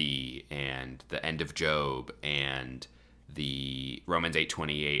 50 and the end of Job and the Romans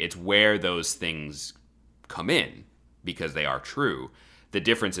 8:28, it's where those things come in, because they are true. The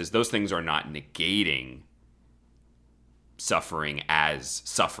difference is those things are not negating suffering as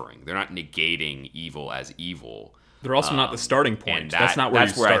suffering. They're not negating evil as evil. They're also not the starting point. And That's not where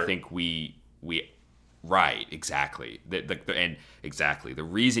that's you where start. I think we right, exactly. And exactly. The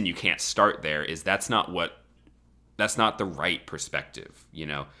reason you can't start there is that's not the right perspective. You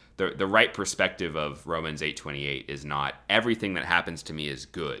know, the right perspective of Romans 8:28 is not everything that happens to me is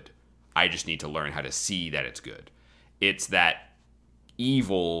good. I just need to learn how to see that it's good. It's that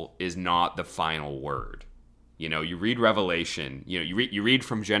evil is not the final word. You know, you read Revelation, you read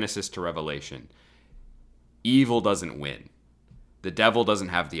from Genesis to Revelation. Evil doesn't win. The devil doesn't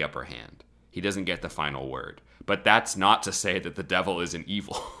have the upper hand. He doesn't get the final word. But that's not to say that the devil isn't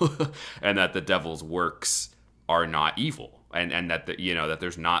evil and that the devil's works are not evil, and that that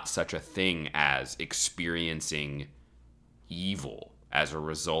there's not such a thing as experiencing evil as a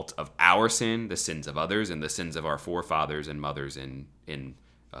result of our sin, the sins of others, and the sins of our forefathers and mothers in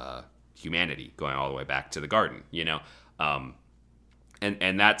humanity, going all the way back to the garden.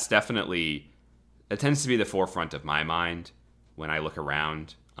 And that's definitely, it tends to be the forefront of my mind when I look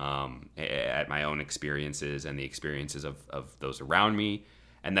around at my own experiences and the experiences of those around me.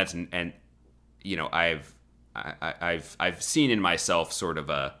 And I've seen in myself sort of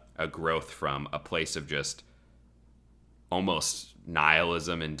a growth from a place of just almost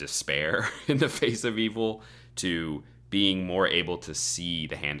nihilism and despair in the face of evil to being more able to see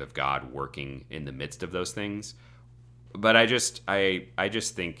the hand of God working in the midst of those things. But I just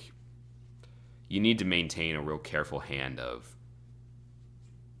think you need to maintain a real careful hand of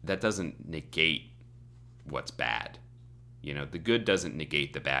that doesn't negate what's bad. The good doesn't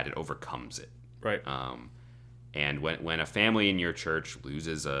negate the bad, it overcomes it. Right. And when a family in your church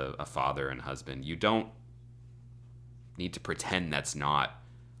loses a father and husband, you don't need to pretend that's not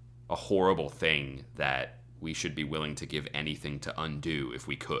a horrible thing that we should be willing to give anything to undo if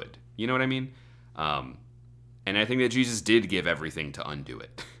we could. You know what I mean? And I think that Jesus did give everything to undo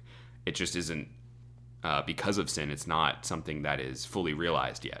it. It just isn't, because of sin, it's not something that is fully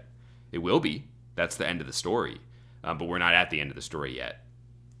realized yet. It will be. That's the end of the story. But we're not at the end of the story yet,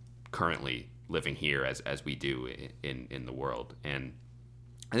 currently living here as we do in the world. And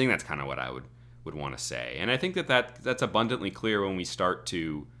I think that's kind of what I would want to say. And I think that's abundantly clear when we start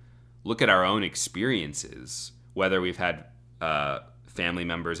to look at our own experiences, whether we've had family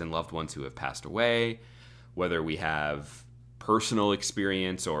members and loved ones who have passed away, whether we have personal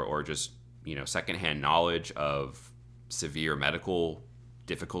experience or just secondhand knowledge of severe medical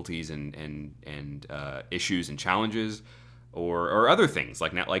difficulties and issues and challenges, or other things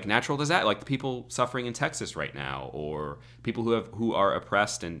like natural disaster, like the people suffering in Texas right now, or people who are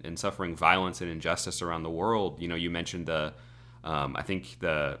oppressed and suffering violence and injustice around the world. You mentioned I think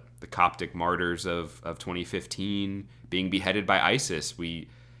the Coptic martyrs of 2015 being beheaded by ISIS. We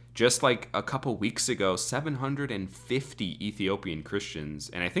just like a couple weeks ago, 750 Ethiopian Christians,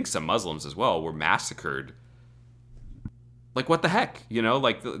 and I think some Muslims as well, were massacred. Like, what the heck?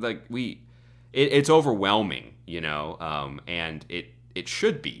 It's overwhelming, and it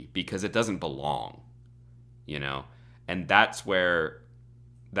should be, because it doesn't belong, and that's where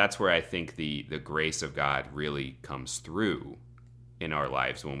I think the grace of God really comes through in our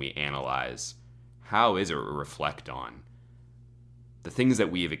lives when we analyze how is it reflect on the things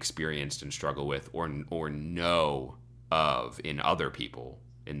that we have experienced and struggle with or know of in other people,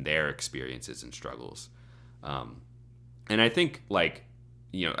 in their experiences and struggles. And I think I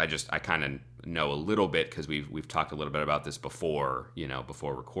kind of know a little bit because we've talked a little bit about this before,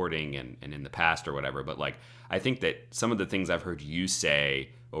 before recording and in the past or whatever. But I think that some of the things I've heard you say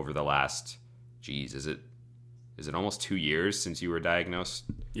over the last, is it almost 2 years since you were diagnosed?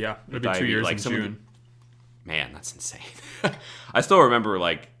 Yeah, it'll be 2 years in June. Man, that's insane. I still remember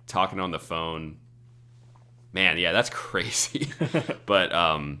talking on the phone. Man, yeah, that's crazy. But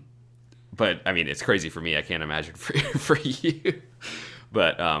I mean, it's crazy for me. I can't imagine for you.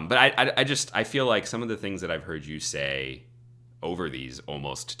 But I feel like some of the things that I've heard you say over these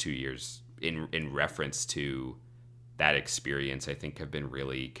almost 2 years in reference to that experience, I think have been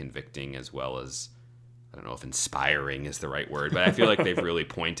really convicting, as well as, I don't know if inspiring is the right word, but I feel like they've really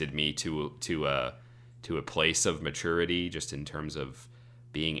pointed me to a place of maturity, just in terms of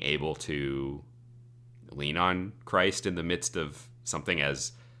being able to lean on Christ in the midst of something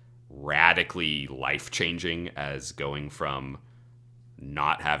as radically life-changing as going from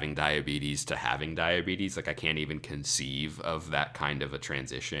not having diabetes to having diabetes. I can't even conceive of that kind of a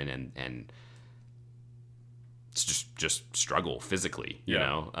transition, and it's just struggle physically, you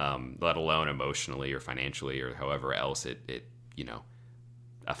know, let alone emotionally or financially or however else it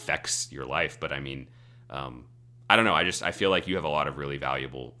affects your life. But I mean, I don't know. I feel like you have a lot of really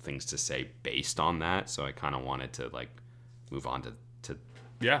valuable things to say based on that. So I kind of wanted to move on to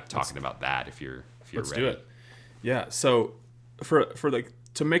Yeah, talking about that if you're let's ready. do it. Yeah. So for like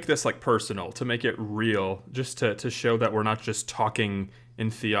to make this like personal, to make it real, just to show that we're not just talking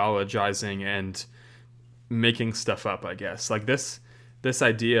and theologizing and making stuff up, I guess. Like this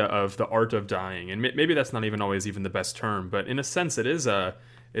idea of the art of dying, and maybe that's not even always even the best term, but in a sense it is an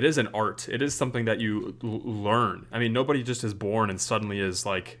art. It is something that you learn. I mean, nobody just is born and suddenly is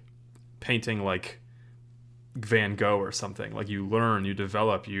like painting like Van Gogh or something. Like you learn, you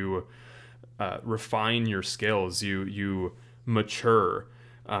develop, you refine your skills, you mature.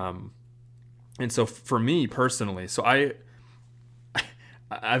 And so for me personally, so my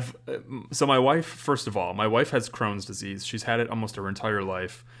wife, first of all, my wife has Crohn's disease. She's had it almost her entire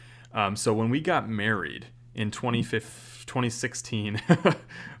life. So when we got married in 2016, when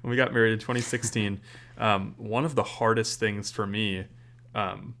we got married in 2016, one of the hardest things for me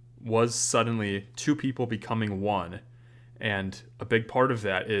was suddenly two people becoming one. And a big part of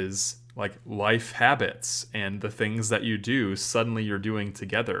that is like life habits and the things that you do, suddenly you're doing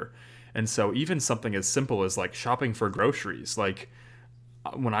together. And so even something as simple as like shopping for groceries, like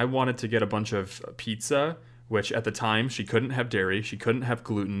when I wanted to get a bunch of pizza, which at the time she couldn't have dairy, she couldn't have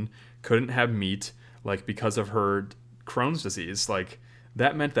gluten, couldn't have meat, like because of her Crohn's disease, like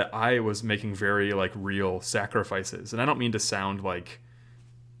that meant that I was making very like real sacrifices. And I don't mean to sound like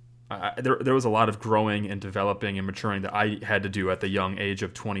there was a lot of growing and developing and maturing that I had to do at the young age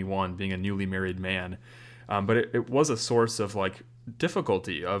of 21, being a newly married man. But it was a source of like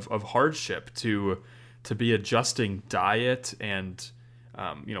difficulty, of hardship to be adjusting diet and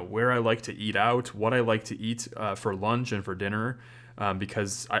where I like to eat out, what I like to eat for lunch and for dinner,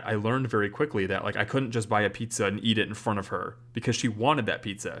 because I learned very quickly that like I couldn't just buy a pizza and eat it in front of her because she wanted that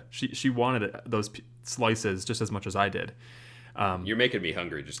pizza. She wanted those slices just as much as I did. You're making me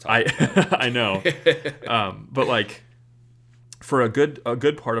hungry just talking. I know, but like for a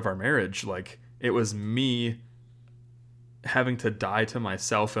good part of our marriage, like it was me having to die to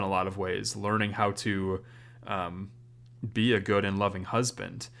myself in a lot of ways, learning how to be a good and loving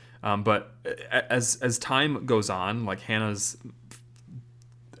husband. But as time goes on, like Hannah's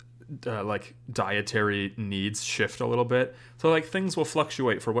like dietary needs shift a little bit, so like things will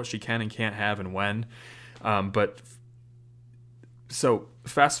fluctuate for what she can and can't have and when. So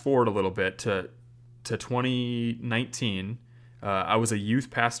fast forward a little bit to 2019. I was a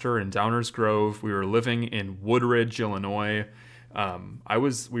youth pastor in Downers Grove. We were living in Woodridge, Illinois.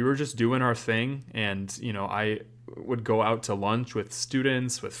 We were just doing our thing, and I would go out to lunch with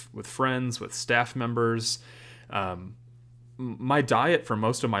students, with friends, with staff members. My diet for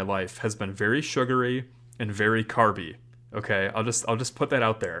most of my life has been very sugary and very carby. Okay, I'll just put that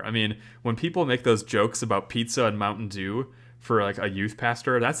out there. I mean, when people make those jokes about pizza and Mountain Dew for like a youth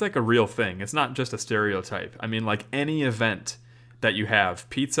pastor, that's like a real thing. It's not just a stereotype. I mean, like any event that you have,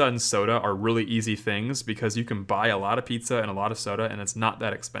 pizza and soda are really easy things because you can buy a lot of pizza and a lot of soda and it's not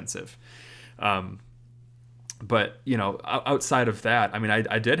that expensive. But outside of that, I mean,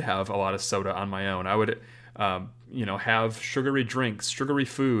 I did have a lot of soda on my own. I would have sugary drinks, sugary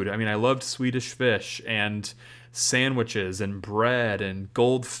food. I mean, I loved Swedish fish and sandwiches and bread and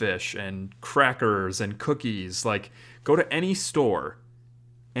goldfish and crackers and cookies. Like, go to any store,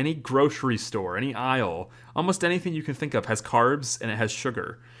 any grocery store, any aisle, almost anything you can think of has carbs and it has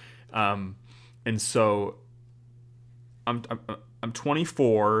sugar. And so I'm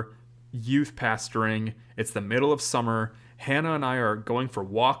 24, youth pastoring. It's the middle of summer. Hannah and I are going for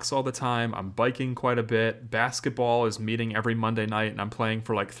walks all the time. I'm biking quite a bit. Basketball is meeting every Monday night, and I'm playing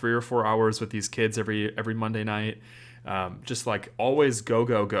for like 3 or 4 hours with these kids every Monday night. Just like always go,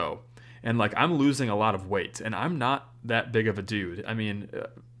 go, go. And like I'm losing a lot of weight, and I'm not that big of a dude. I mean,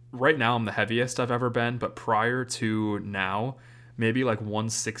 right now I'm the heaviest I've ever been, but prior to now, maybe like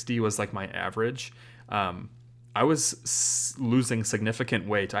 160 was like my average. I was losing significant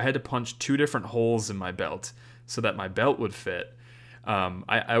weight. I had to punch 2 different holes in my belt so that my belt would fit.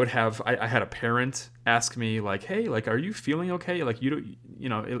 I had a parent ask me like, "Hey, like, are you feeling okay? Like,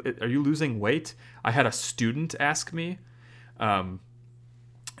 are you losing weight?" I had a student ask me,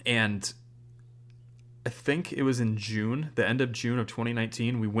 and I think it was in June, the end of June of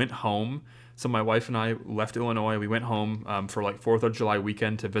 2019, we went home. So my wife and I left Illinois. We went home for like 4th of July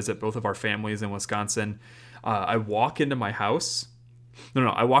weekend to visit both of our families in Wisconsin. I walk into my house.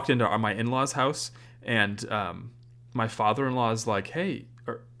 I walked into my in-laws' house, and my father-in-law is like, "Hey,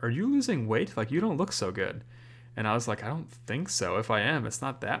 are you losing weight? Like, you don't look so good." And I was like, "I don't think so. If I am, it's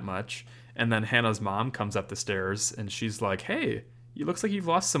not that much." And then Hannah's mom comes up the stairs, and she's like, "Hey, it looks like you've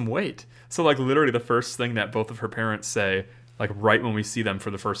lost some weight." So like literally the first thing that both of her parents say, like right when we see them for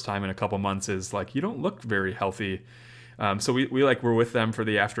the first time in a couple months, is like, "You don't look very healthy." So we like were with them for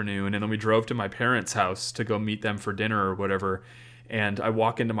the afternoon, and then we drove to my parents' house to go meet them for dinner or whatever. And I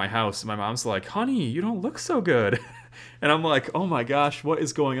walk into my house, and my mom's like, "Honey, you don't look so good." And I'm like, "Oh my gosh, what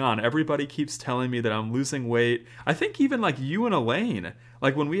is going on?" Everybody keeps telling me that I'm losing weight. I think even like you and Elaine,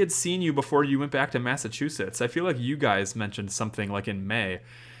 like when we had seen you before you went back to Massachusetts, I feel like you guys mentioned something like in May.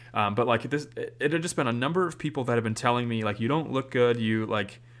 But like this, it had just been a number of people that have been telling me like, "You don't look good. You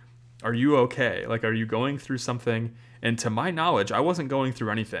like, are you okay? Like, are you going through something?" And to my knowledge, I wasn't going through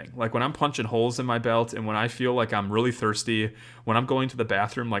anything. Like when I'm punching holes in my belt and when I feel like I'm really thirsty, when I'm going to the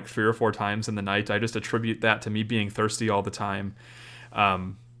bathroom like 3 or 4 times in the night, I just attribute that to me being thirsty all the time.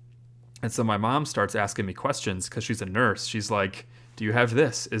 And so my mom starts asking me questions because she's a nurse. She's like, "Do you have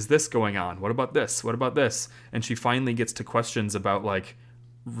this? Is this going on? What about this? What about this?" And she finally gets to questions about like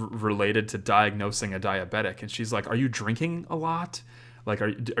related to diagnosing a diabetic. And she's like, "Are you drinking a lot? Like,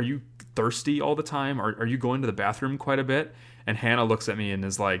 are you thirsty all the time? Are you going to the bathroom quite a bit?" And Hannah looks at me and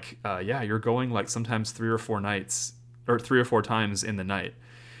is like, "Yeah, you're going like sometimes 3 or 4 nights or 3 or 4 times in the night,"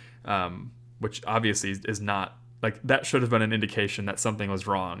 which obviously is not like that should have been an indication that something was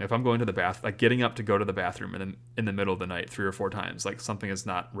wrong. If I'm going to the bath, like getting up to go to the bathroom in the middle of the night 3 or 4 times, like something is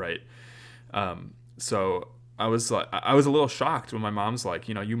not right. So I was a little shocked when my mom's like,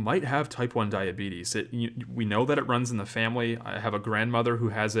 "You might have type 1 diabetes. We know that it runs in the family. I have a grandmother who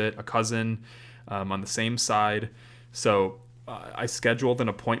has it, a cousin on the same side." So I scheduled an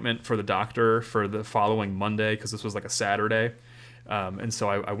appointment for the doctor for the following Monday because this was like a Saturday. And so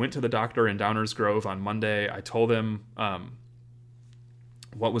I went to the doctor in Downers Grove on Monday. I told him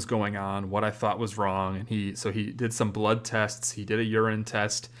what was going on, what I thought was wrong. And he did some blood tests. He did a urine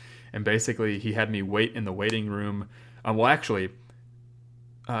test. And basically, he had me wait in the waiting room. Maybe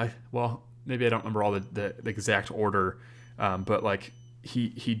I don't remember all the exact order, but like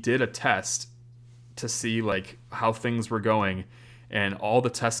he did a test to see like how things were going, and all the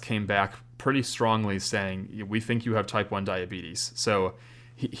tests came back pretty strongly saying, "We think you have type 1 diabetes." So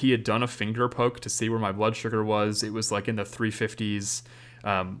he had done a finger poke to see where my blood sugar was. It was like in the 350s.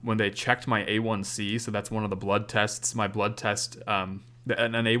 When they checked my A1C, so that's one of the blood tests. My blood test.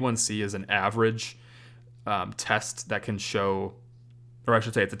 An A1C is an average test that can show, or I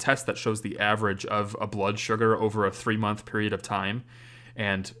should say it's a test that shows the average of a blood sugar over a 3-month period of time.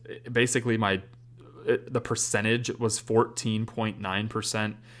 And basically the percentage was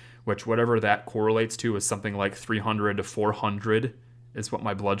 14.9%, which whatever that correlates to is something like 300 to 400 is what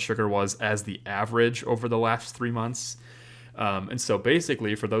my blood sugar was as the average over the last 3 months. And so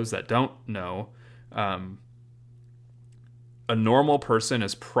basically, for those that don't know, a normal person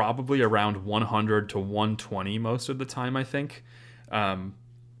is probably around 100 to 120 most of the time, I think. And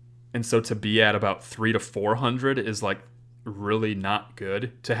so to be at about 300 to 400 is like really not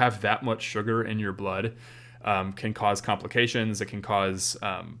good. To have that much sugar in your blood can cause complications. It can cause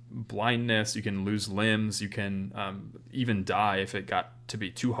blindness. You can lose limbs. You can even die if it got to be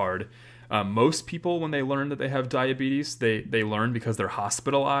too hard. Most people, when they learn that they have diabetes, they learn because they're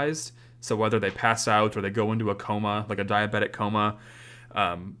hospitalized. So whether they pass out or they go into a coma, like a diabetic coma,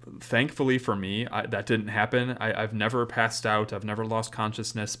 thankfully for me, that didn't happen. I've never passed out. I've never lost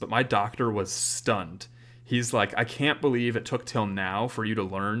consciousness, but my doctor was stunned. He's like, "I can't believe it took till now for you to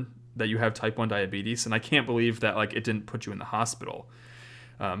learn that you have type 1 diabetes. And I can't believe that like it didn't put you in the hospital."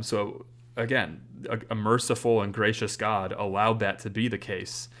 So again, a merciful and gracious God allowed that to be the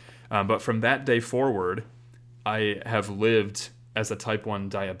case. But from that day forward, I have lived as a type 1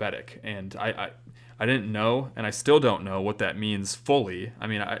 diabetic, and I didn't know, and I still don't know what that means fully. I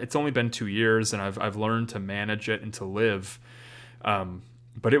mean, it's only been 2 years, and I've learned to manage it and to live.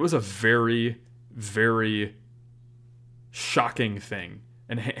 But it was a very, very shocking thing.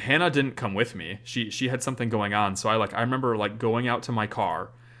 And Hannah didn't come with me. She had something going on, so I remember like going out to my car.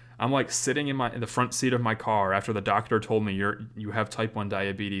 I'm like sitting in the front seat of my car after the doctor told me you have type 1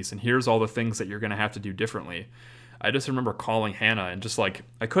 diabetes, and here's all the things that you're gonna have to do differently. I just remember calling Hannah and just like,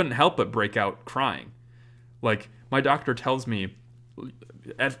 I couldn't help but break out crying. Like, my doctor tells me,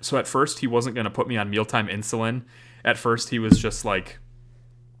 so at first he wasn't going to put me on mealtime insulin. At first he was just like,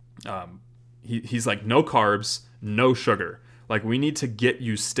 he's like, "No carbs, no sugar. Like, we need to get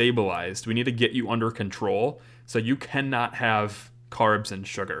you stabilized. We need to get you under control. So you cannot have carbs and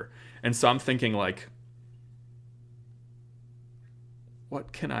sugar." And so I'm thinking like,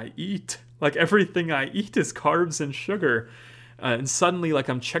 what can I eat? Like, everything I eat is carbs and sugar. And suddenly, like,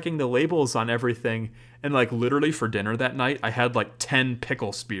 I'm checking the labels on everything. And, like, literally for dinner that night, I had, like, 10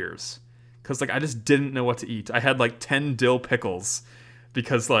 pickle spears. Because, like, I just didn't know what to eat. I had, like, 10 dill pickles.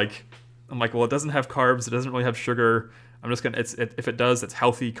 Because, like, I'm like, well, it doesn't have carbs. It doesn't really have sugar. I'm just going to, if it does, it's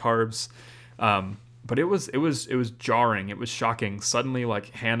healthy carbs. but it was jarring. It was shocking. Suddenly,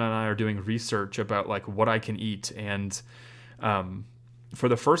 like Hannah and I are doing research about like what I can eat, and for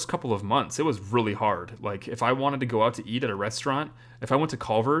the first couple of months, it was really hard. Like if I wanted to go out to eat at a restaurant, if I went to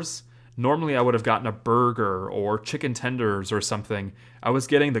Culver's, normally I would have gotten a burger or chicken tenders or something. I was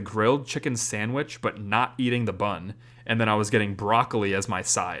getting the grilled chicken sandwich, but not eating the bun, and then I was getting broccoli as my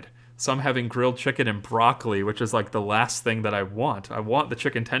side. So I'm having grilled chicken and broccoli, which is like the last thing that I want. I want the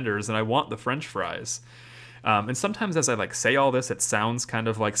chicken tenders and I want the French fries. And sometimes as I like say all this, it sounds kind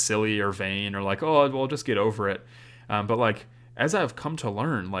of like silly or vain or like, oh, well, just get over it. But like as I've come to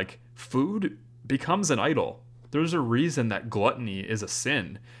learn, like food becomes an idol. There's a reason that gluttony is a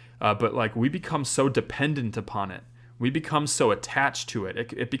sin. But like we become so dependent upon it. We become so attached to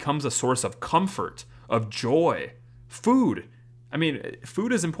it. It becomes a source of comfort, of joy. Food. I mean,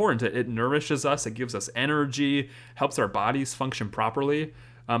 food is important. It nourishes us. It gives us energy, helps our bodies function properly.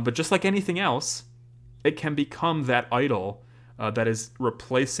 But just like anything else, it can become that idol that is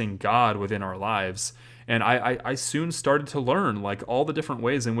replacing God within our lives. And I soon started to learn like all the different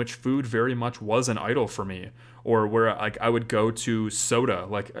ways in which food very much was an idol for me, or where like I would go to soda.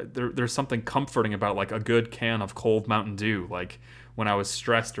 Like there's something comforting about like a good can of cold Mountain Dew, like when I was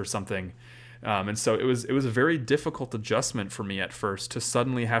stressed or something. And so it was a very difficult adjustment for me at first to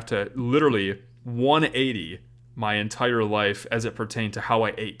suddenly have to literally 180 my entire life as it pertained to how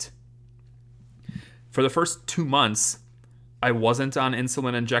I ate. For the first 2 months, I wasn't on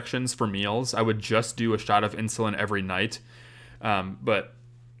insulin injections for meals. I would just do a shot of insulin every night. But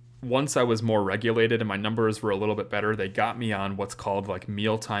once I was more regulated and my numbers were a little bit better, they got me on what's called like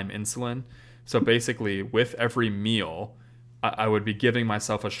mealtime insulin. So basically, with every meal, I would be giving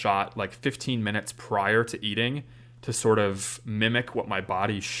myself a shot like 15 minutes prior to eating to sort of mimic what my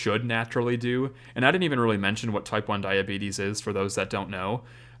body should naturally do. And I didn't even really mention what type 1 diabetes is for those that don't know.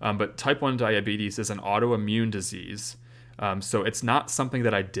 But type 1 diabetes is an autoimmune disease. So it's not something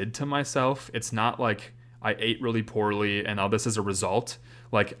that I did to myself. It's not like I ate really poorly and this is a result.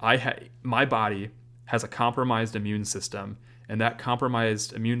 Like my body has a compromised immune system, and that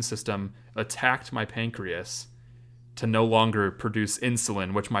compromised immune system attacked my pancreas to no longer produce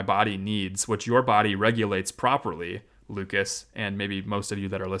insulin, which my body needs, which your body regulates properly, Lucas, and maybe most of you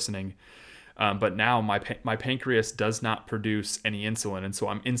that are listening. But now my pancreas does not produce any insulin, and so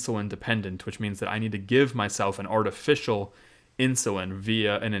I'm insulin dependent, which means that I need to give myself an artificial insulin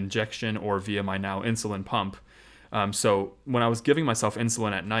via an injection or via my now insulin pump. So when I was giving myself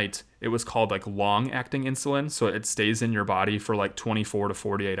insulin at night, it was called like long-acting insulin, so it stays in your body for like 24 to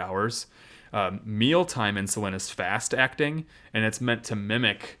 48 hours. Mealtime insulin is fast-acting, and it's meant to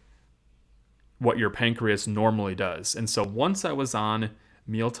mimic what your pancreas normally does. And so once I was on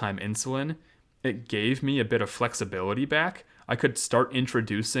mealtime insulin, it gave me a bit of flexibility back. I could start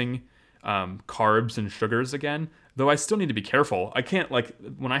introducing carbs and sugars again, though I still need to be careful. I can't, like,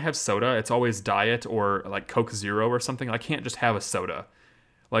 when I have soda, it's always diet or like Coke Zero or something. I can't just have a soda.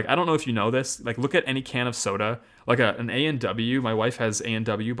 Like, I don't know if you know this. Like, look at any can of soda. Like an A&W. My wife has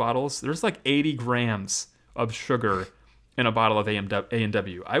A&W bottles. There's like 80 grams of sugar in a bottle of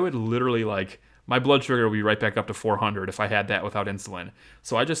A&W. I would literally like, my blood sugar would be right back up to 400 if I had that without insulin.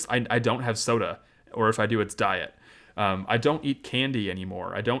 So I don't have soda, or if I do, it's diet. I don't eat candy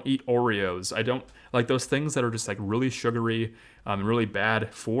anymore. I don't eat Oreos. I don't like those things that are just like really sugary and really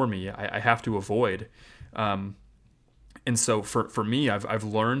bad for me. I have to avoid. And so for me, I've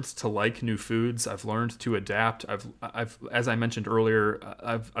learned to like new foods. I've learned to adapt. I've as I mentioned earlier,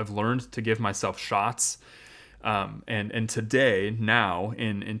 I've learned to give myself shots. And today, now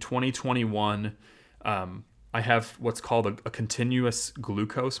in 2021, I have what's called a continuous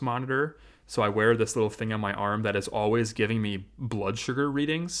glucose monitor. So I wear this little thing on my arm that is always giving me blood sugar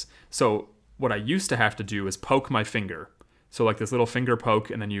readings. So what I used to have to do is poke my finger. So like this little finger poke,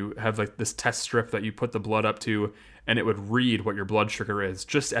 and then you have like this test strip that you put the blood up to, and it would read what your blood sugar is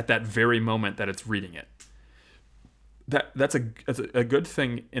just at that very moment that it's reading it. That's a good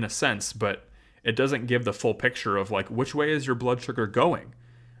thing in a sense, but it doesn't give the full picture of like which way is your blood sugar going.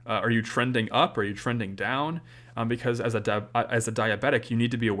 Are you trending up? Are you trending down? Because as a diabetic, you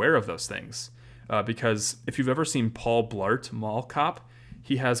need to be aware of those things. Because if you've ever seen Paul Blart Mall Cop,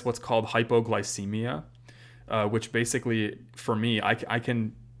 he has what's called hypoglycemia, which basically for me, I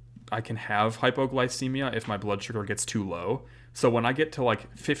can have hypoglycemia if my blood sugar gets too low. So when I get to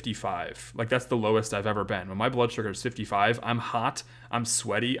like 55, like that's the lowest I've ever been. When my blood sugar is 55, I'm hot, I'm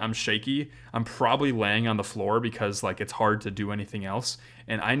sweaty, I'm shaky. I'm probably laying on the floor because like it's hard to do anything else.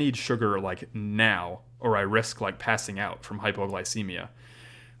 And I need sugar like now, or I risk like passing out from hypoglycemia.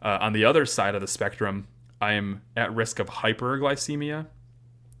 On the other side of the spectrum, I am at risk of hyperglycemia,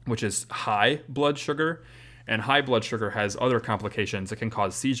 which is high blood sugar. And high blood sugar has other complications. It can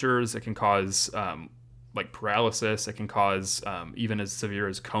cause seizures. It can cause like paralysis. It can cause even as severe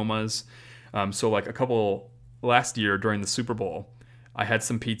as comas. So like last year during the Super Bowl, I had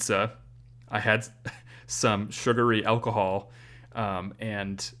some pizza. I had some sugary alcohol.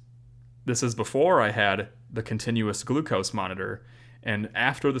 And this is before I had the continuous glucose monitor. And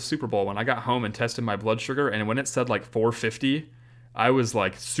after the Super Bowl, when I got home and tested my blood sugar, and when it said like 450, I was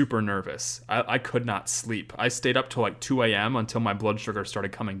like super nervous. I could not sleep. I stayed up till like 2 a.m. until my blood sugar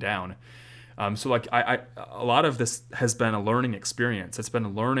started coming down. So like a lot of this has been a learning experience. It's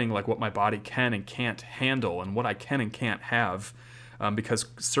been learning like what my body can and can't handle and what I can and can't have, because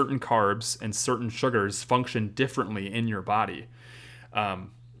certain carbs and certain sugars function differently in your body.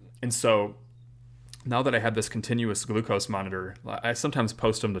 And so now that I have this continuous glucose monitor, I sometimes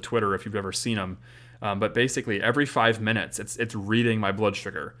post them to Twitter if you've ever seen them. But basically, every 5 minutes, it's reading my blood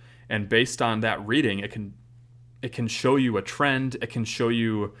sugar, and based on that reading, it can show you a trend. It can show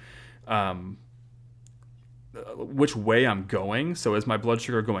you which way I'm going. So, is my blood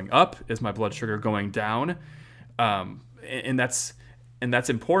sugar going up? Is my blood sugar going down? And that's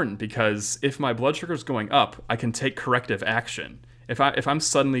important, because if my blood sugar is going up, I can take corrective action. If I'm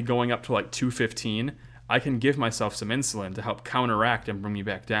suddenly going up to like 215, I can give myself some insulin to help counteract and bring me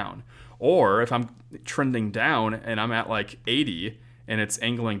back down. Or if I'm trending down and I'm at like 80 and it's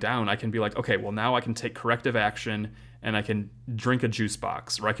angling down, I can be like, okay, well now I can take corrective action and I can drink a juice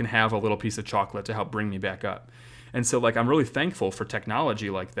box, or I can have a little piece of chocolate to help bring me back up. And so like I'm really thankful for technology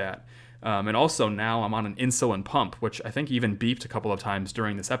like that. And also now I'm on an insulin pump, which I think even beeped a couple of times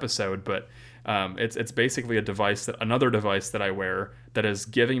during this episode, but it's basically another device that I wear that is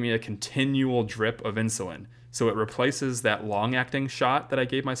giving me a continual drip of insulin. So it replaces that long-acting shot that I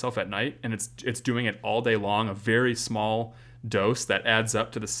gave myself at night, and it's doing it all day long, a very small dose that adds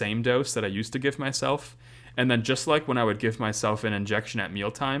up to the same dose that I used to give myself. And then just like when I would give myself an injection at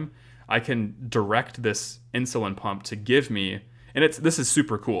mealtime, I can direct this insulin pump to give me, and this is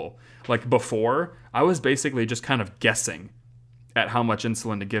super cool. Like before, I was basically just kind of guessing at how much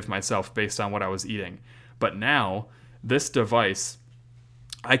insulin to give myself based on what I was eating. But now, this device,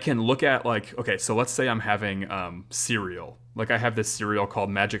 I can look at like, okay, so let's say I'm having cereal. Like I have this cereal called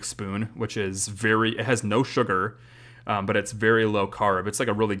Magic Spoon, which is it has no sugar, but it's very low carb. It's like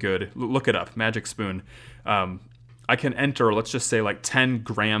a really good, look it up, Magic Spoon. I can enter, let's just say like 10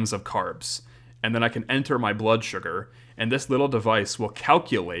 grams of carbs, and then I can enter my blood sugar, and this little device will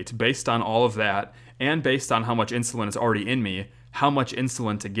calculate based on all of that and based on how much insulin is already in me, how much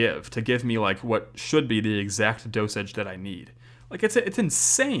insulin to give me like what should be the exact dosage that I need. Like it's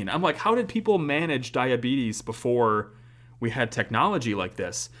insane. I'm like, how did people manage diabetes before we had technology like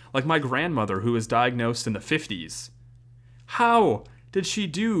this? Like my grandmother, who was diagnosed in the 50s. How is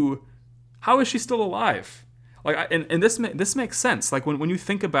she still alive? Like, and this makes sense. Like when you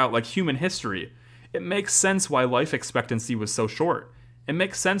think about like human history, it makes sense why life expectancy was so short. It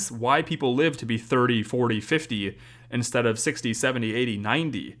makes sense why people live to be 30, 40, 50 instead of 60, 70, 80,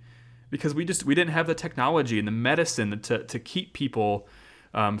 90. Because we didn't have the technology and the medicine to keep people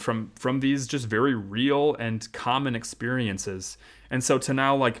from these just very real and common experiences. And so to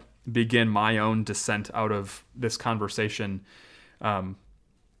now like begin my own descent out of this conversation,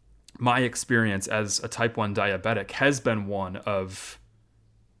 my experience as a type 1 diabetic has been one of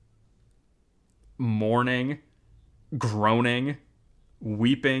mourning, groaning,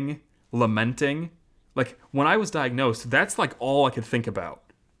 weeping, lamenting. Like when I was diagnosed, that's like all I could think about.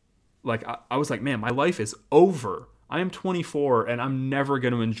 Like, I was like, man, my life is over. I am 24, and I'm never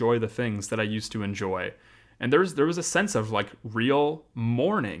going to enjoy the things that I used to enjoy. And there was a sense of, like, real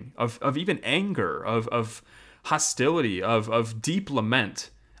mourning, of even anger, of hostility, of deep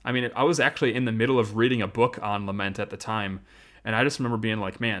lament. I mean, I was actually in the middle of reading a book on lament at the time, and I just remember being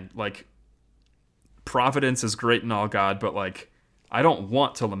like, man, like, Providence is great and all, God, but, like, I don't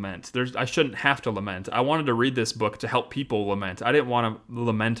want to lament. I shouldn't have to lament. I wanted to read this book to help people lament. I didn't want to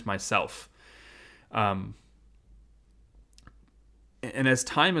lament myself. And as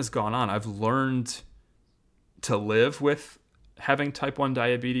time has gone on, I've learned to live with having type 1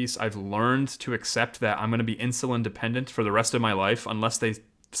 diabetes. I've learned to accept that I'm going to be insulin dependent for the rest of my life unless they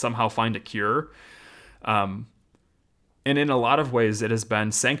somehow find a cure. And in a lot of ways, it has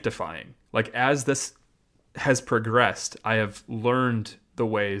been sanctifying. Like as this has progressed, I have learned the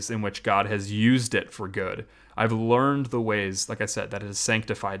ways in which God has used it for good. I've learned the ways, like I said, that it has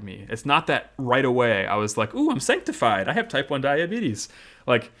sanctified me. It's not that right away I was like, ooh, I'm sanctified. I have type 1 diabetes.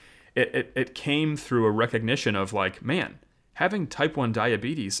 Like, it came through a recognition of like, man, having type 1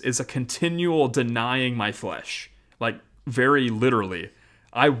 diabetes is a continual denying my flesh. Like, very literally.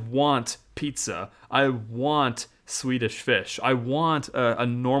 I want pizza. I want Swedish fish. I want a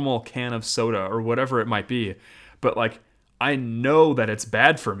normal can of soda or whatever it might be. But like, I know that it's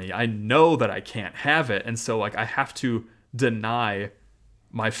bad for me. I know that I can't have it. And so like, I have to deny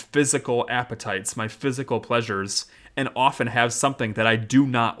my physical appetites, my physical pleasures, and often have something that I do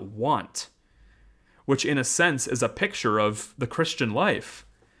not want, which in a sense is a picture of the Christian life.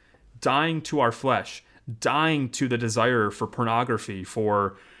 Dying to our flesh, dying to the desire for pornography,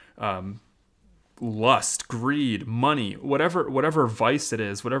 for lust, greed, money, whatever vice it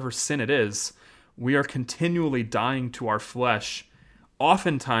is, whatever sin it is, we are continually dying to our flesh,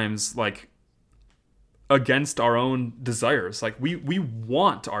 oftentimes like against our own desires. Like we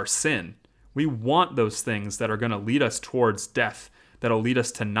want our sin. We want those things that are going to lead us towards death, that'll lead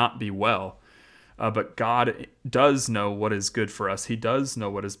us to not be well. But God does know what is good for us. He does know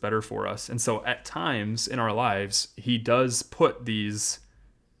what is better for us. And so at times in our lives, he does put these,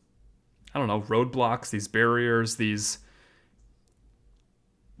 roadblocks, these barriers, these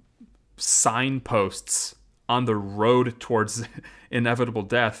signposts on the road towards inevitable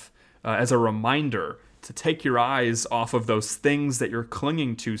death as a reminder to take your eyes off of those things that you're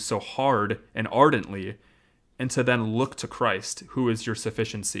clinging to so hard and ardently, and to then look to Christ, who is your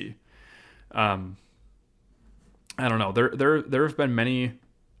sufficiency. I don't know. There have been many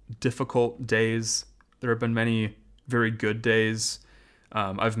difficult days. There have been many very good days.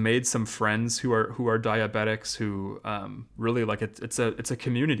 I've made some friends who are diabetics who really like it. It's a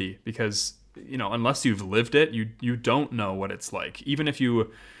community, because unless you've lived it, you don't know what it's like. Even if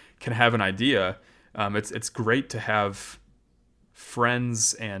you can have an idea, it's great to have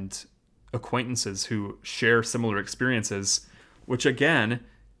friends and acquaintances who share similar experiences, which again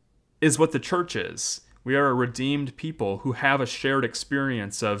is what the church is. We are a redeemed people who have a shared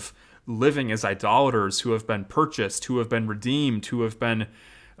experience of living as idolaters, who have been purchased, who have been redeemed, who have been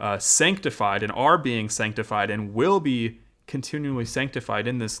sanctified and are being sanctified and will be continually sanctified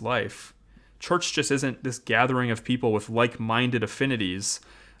in this life. Church just isn't this gathering of people with like-minded affinities,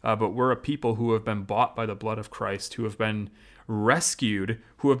 but we're a people who have been bought by the blood of Christ, who have been rescued,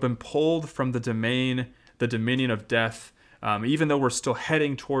 who have been pulled from the dominion of death. Even though we're still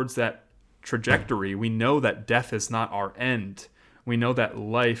heading towards that trajectory, we know that death is not our end. We know that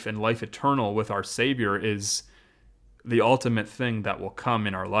life and life eternal with our Savior is the ultimate thing that will come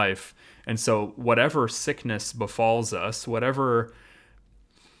in our life. And so whatever sickness befalls us, whatever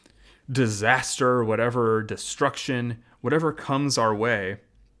disaster, whatever destruction, whatever comes our way,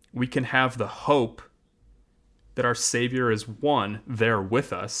 we can have the hope that our Savior is, one, there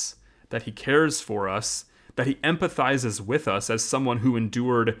with us, that he cares for us, that he empathizes with us as someone who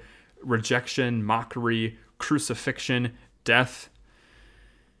endured rejection, mockery, crucifixion, death,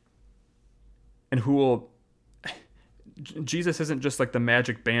 and who will... Jesus isn't just like the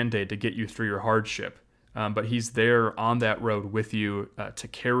magic Band-Aid to get you through your hardship, but he's there on that road with you to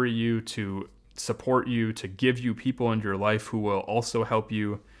carry you, to support you, to give you people in your life who will also help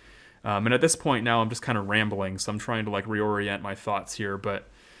you. And at this point now, I'm just kind of rambling, so I'm trying to like reorient my thoughts here. But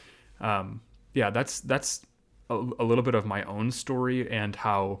that's a little bit of my own story and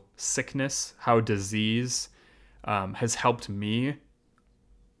how sickness, how disease has helped me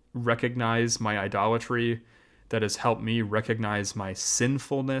recognize my idolatry, that has helped me recognize my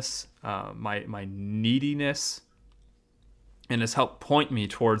sinfulness, my neediness, and has helped point me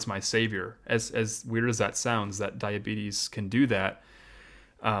towards my Savior. As weird as that sounds, that diabetes can do that.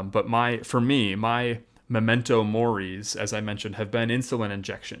 But for me, my memento moris, as I mentioned, have been insulin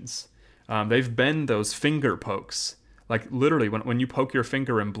injections. They've been those finger pokes. Like literally, when you poke your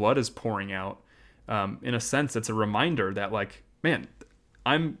finger and blood is pouring out, in a sense, it's a reminder that like, man,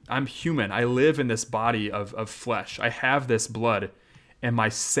 I'm human. I live in this body of flesh. I have this blood, and my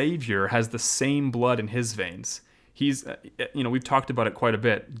Savior has the same blood in his veins. He's, we've talked about it quite a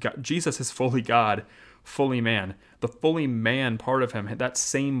bit. Jesus is fully God, fully man. The fully man part of him, that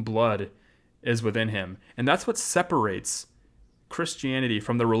same blood is within him. And that's what separates Christianity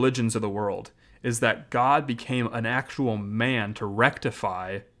from the religions of the world, is that God became an actual man to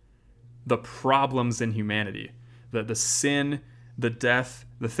rectify the problems in humanity. The sin, the death,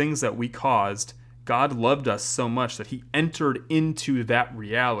 the things that we caused. God loved us so much that he entered into that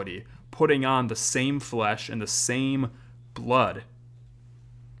reality, putting on the same flesh and the same blood.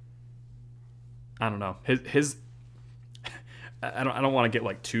 I don't know. I don't want to get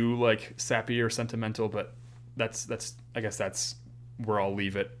like too like sappy or sentimental, but that's I guess that's where I'll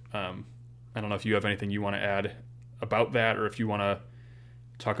leave it. I don't know if you have anything you want to add about that, or if you want to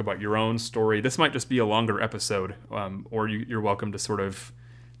talk about your own story. This might just be a longer episode, or you're welcome to sort of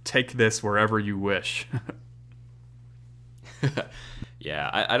take this wherever you wish. Yeah,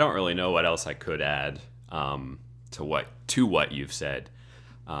 I don't really know what else I could add to what you've said.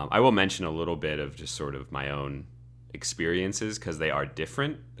 I will mention a little bit of just sort of my own experiences because they are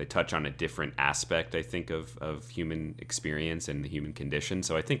different. They touch on a different aspect, I think, of human experience and the human condition.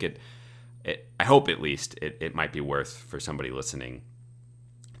 So I think I hope at least it might be worth for somebody listening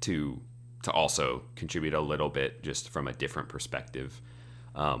to also contribute a little bit just from a different perspective.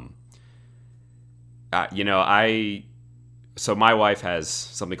 So my wife has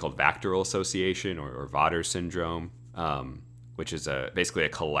something called Vactoral Association or Vater syndrome, which is basically a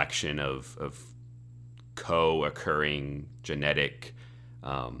collection of co-occurring genetic,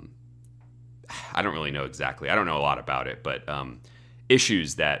 I don't really know exactly. I don't know a lot about it, but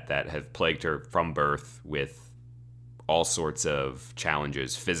issues that have plagued her from birth with all sorts of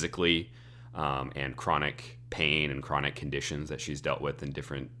challenges physically, and chronic pain and chronic conditions that she's dealt with in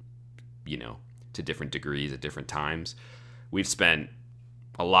different, to different degrees at different times. We've spent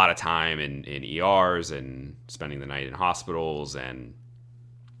a lot of time in ERs and spending the night in hospitals, and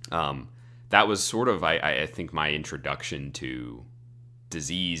that was sort of, I think, my introduction to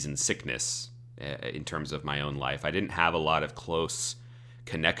disease and sickness in terms of my own life. I didn't have a lot of close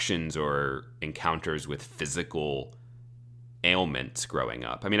connections or encounters with physical ailments growing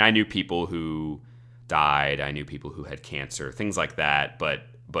up. I mean, I knew people who died, I knew people who had cancer, things like that,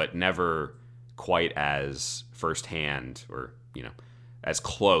 but never quite as firsthand or, as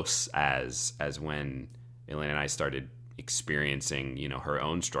close as when Elena and I started experiencing, her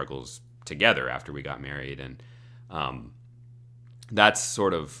own struggles together after we got married. And that's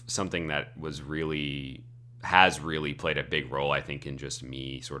sort of something that has really played a big role, I think, in just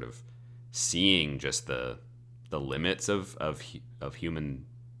me sort of seeing just the limits of human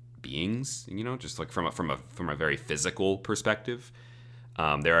beings, just like from a very physical perspective.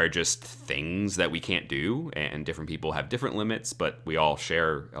 There are just things that we can't do, and different people have different limits, but we all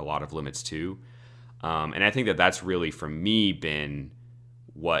share a lot of limits too. And I think that's really, for me, been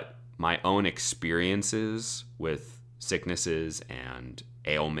what my own experiences with sicknesses and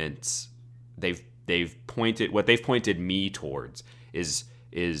ailments, they've pointed me towards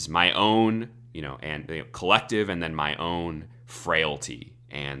is my own, and collective, and then my own frailty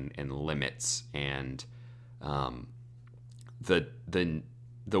and limits, and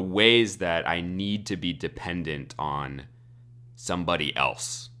the ways that I need to be dependent on somebody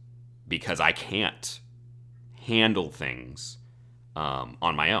else because I can't handle things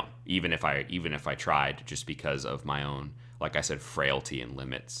on my own, even if I tried, just because of my own, like I said, frailty and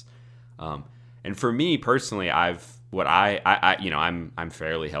limits. And for me personally, I'm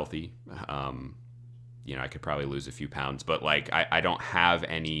fairly healthy. I could probably lose a few pounds, but like I don't have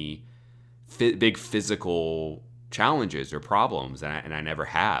any big physical challenges or problems, and I never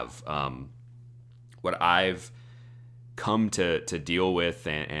have. What I've come to deal with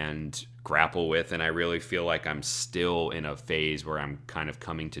and grapple with, and I really feel like I'm still in a phase where I'm kind of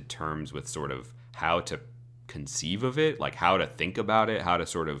coming to terms with sort of how to conceive of it, like how to think about it, how to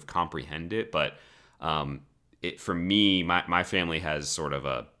sort of comprehend it. But for me, my family has sort of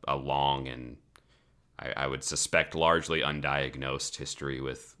a long and I would suspect largely undiagnosed history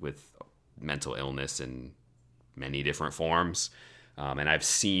with mental illness in many different forms, and I've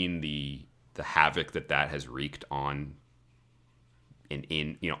seen the havoc that has wreaked on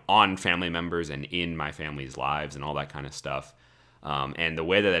on family members and in my family's lives and all that kind of stuff. And the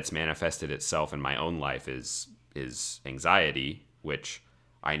way that that's manifested itself in my own life is anxiety, which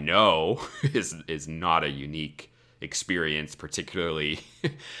I know is not a unique experience, particularly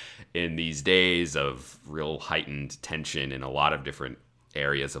in these days of real heightened tension in a lot of different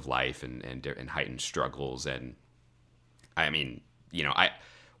areas of life and heightened struggles. And I mean,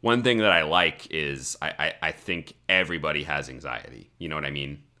 one thing that I like is I think everybody has anxiety. You know what I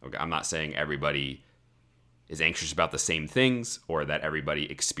mean? I'm not saying everybody is anxious about the same things or that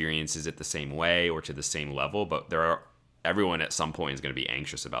everybody experiences it the same way or to the same level, but everyone at some point is going to be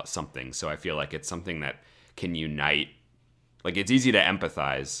anxious about something. So I feel like it's something that can unite. Like, it's easy to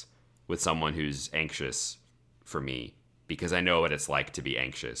empathize with someone who's anxious for me because I know what it's like to be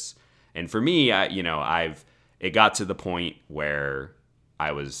anxious. And for me, it got to the point where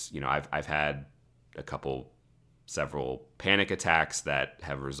I was, I've had several panic attacks that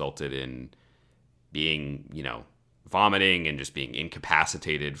have resulted in being, vomiting and just being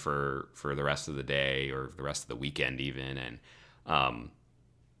incapacitated for the rest of the day or the rest of the weekend even. And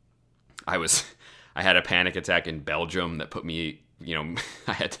I had a panic attack in Belgium that put me,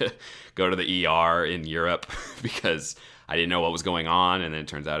 I had to go to the ER in Europe because I didn't know what was going on. And then it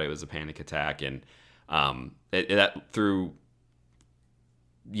turns out it was a panic attack. And through,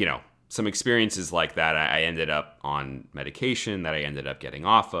 some experiences like that, I ended up on medication that I ended up getting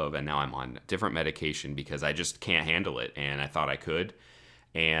off of, and now I'm on different medication because I just can't handle it, and I thought I could.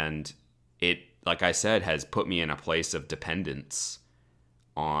 And it, like I said, has put me in a place of dependence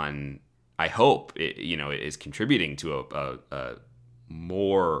on, I hope, it is contributing to a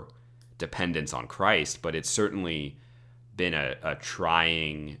more dependence on Christ, but it's certainly been a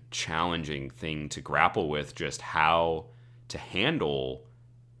trying, challenging thing to grapple with, just how to handle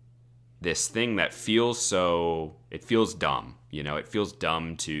this thing that feels dumb. It feels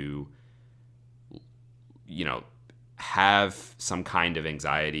dumb to, have some kind of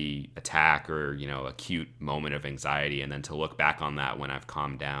anxiety attack or, acute moment of anxiety, and then to look back on that when I've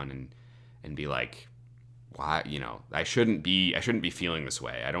calmed down and be like, why, I shouldn't be feeling this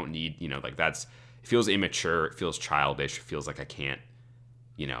way. I don't need, it feels immature. It feels childish. It feels like I can't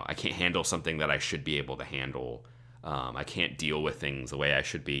handle something that I should be able to handle. I can't deal with things the way I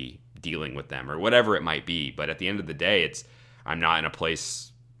should be dealing with them, or whatever it might be. But at the end of the day, I'm not in a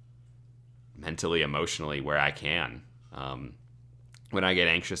place mentally, emotionally where I can. When I get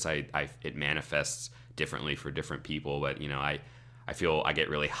anxious, it manifests differently for different people. But I feel I get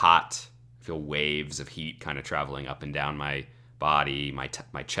really hot. I feel waves of heat kind of traveling up and down my body.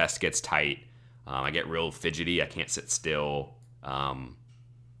 My chest gets tight. I get real fidgety. I can't sit still. And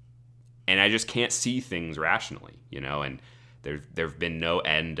I just can't see things rationally, and there've been no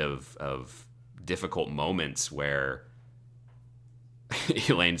end of difficult moments where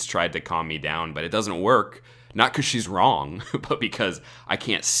Elaine's tried to calm me down, but it doesn't work. Not because she's wrong, but because I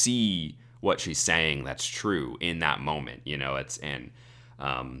can't see what she's saying that's true in that moment,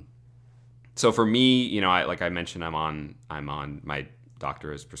 so for me, like I mentioned, I'm on my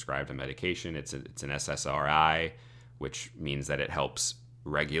doctor has prescribed a medication. It's an SSRI, which means that it helps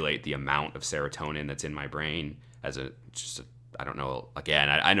regulate the amount of serotonin that's in my brain I don't know. Again,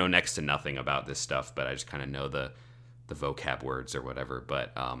 I know next to nothing about this stuff, but I just kind of know the vocab words or whatever.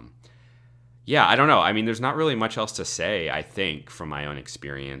 But yeah, I don't know. I mean, there's not really much else to say, I think, from my own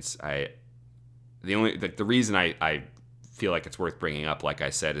experience. The reason I feel like it's worth bringing up, like I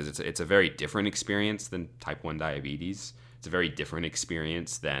said, is it's a very different experience than type 1 diabetes. It's a very different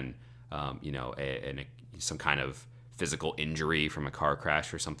experience than some kind of physical injury from a car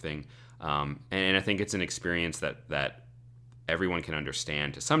crash or something. And I think it's an experience that everyone can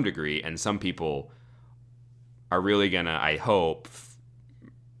understand to some degree, and some people are really gonna, I hope,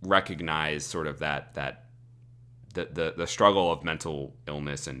 recognize sort of that the struggle of mental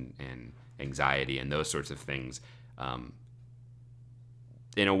illness and anxiety and those sorts of things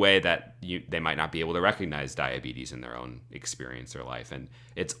in a way that they might not be able to recognize diabetes in their own experience or life. And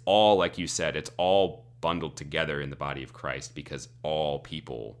it's all, like you said, it's all bundled together in the body of Christ, because all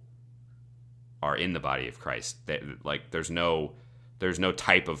people are in the body of Christ. There's no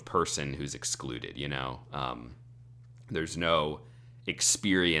type of person who's excluded, there's no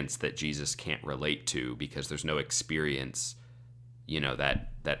experience that Jesus can't relate to, because there's no experience,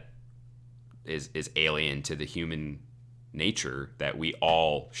 that is alien to the human nature that we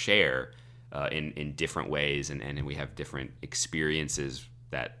all share in different ways, and we have different experiences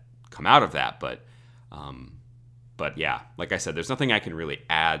that come out of that. But yeah, like I said, there's nothing I can really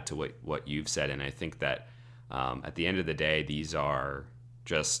add to what you've said, and I think that at the end of the day, these are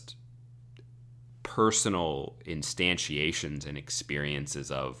just personal instantiations and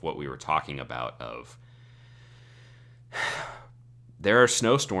experiences of what we were talking about. There are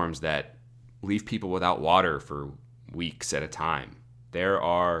snowstorms that leave people without water for weeks at a time. There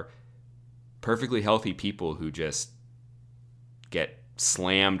are perfectly healthy people who just get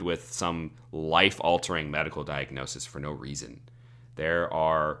slammed with some life-altering medical diagnosis for no reason. There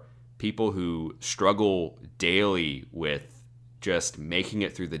are people who struggle daily with just making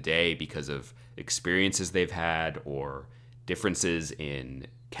it through the day because of experiences they've had, or differences in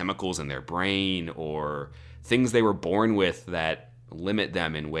chemicals in their brain, or things they were born with that limit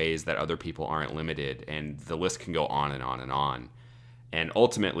them in ways that other people aren't limited. And the list can go on and on and on. And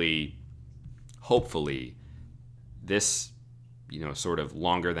ultimately, hopefully, this, sort of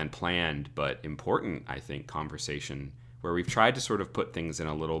longer than planned but important, I think, conversation where we've tried to sort of put things in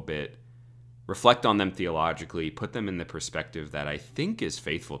a little bit, reflect on them theologically, put them in the perspective that I think is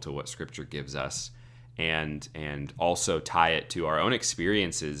faithful to what Scripture gives us, and also tie it to our own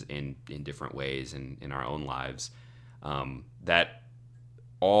experiences in different ways in our own lives, that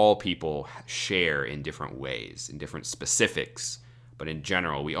all people share in different ways, in different specifics. But in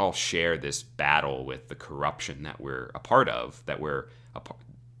general, we all share this battle with the corruption that we're a part of, that we're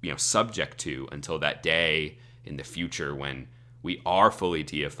subject to, until that day in the future when we are fully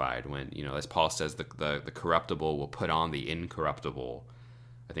deified, when, as Paul says, the corruptible will put on the incorruptible.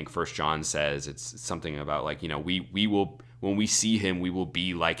 I think 1 John says it's something about like, we will, when we see him, we will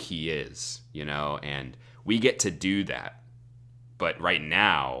be like he is, and we get to do that. But right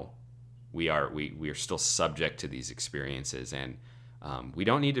now we are still subject to these experiences, and we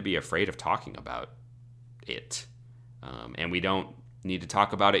don't need to be afraid of talking about it. And we don't need to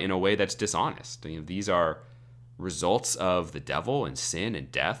talk about it in a way that's dishonest. These are results of the devil and sin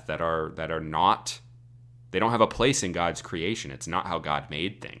and death that are not, they don't have a place in God's creation. It's not how God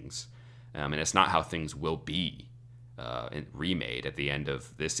made things. And it's not how things will be remade at the end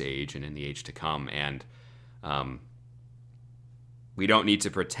of this age and in the age to come. And we don't need to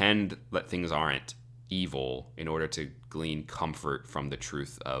pretend that things aren't evil in order to glean comfort from the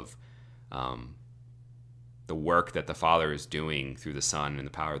truth of the work that the Father is doing through the Son and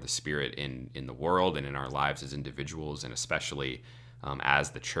the power of the Spirit in the world and in our lives as individuals, and especially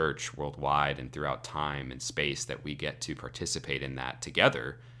as the church worldwide and throughout time and space, that we get to participate in that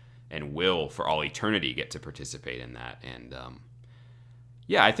together and will for all eternity get to participate in that. And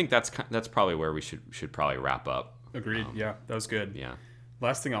I think that's probably where we should probably wrap up. Agreed. Yeah, that was good. Yeah.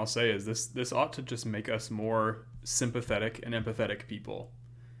 Last thing I'll say is this ought to just make us more sympathetic and empathetic people.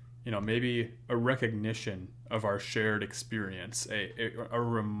 Maybe a recognition of our shared experience, a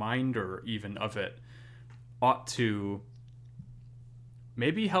reminder even of it, ought to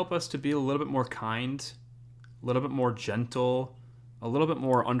maybe help us to be a little bit more kind, a little bit more gentle, a little bit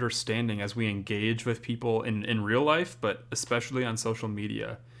more understanding as we engage with people in real life, but especially on social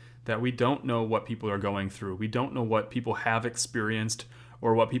media, that we don't know what people are going through. We don't know what people have experienced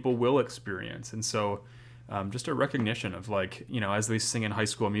or what people will experience. And so just a recognition of as they sing in High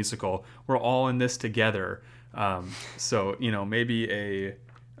School Musical, we're all in this together. So maybe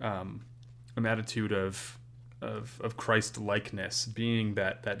an attitude of Christ likeness, being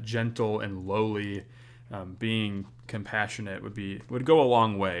that gentle and lowly, being compassionate would go a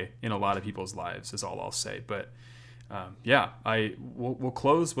long way in a lot of people's lives, is all I'll say. But we'll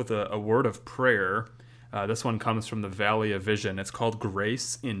close with a word of prayer. This one comes from the Valley of Vision. It's called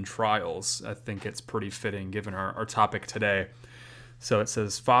Grace in Trials. I think it's pretty fitting given our topic today. So it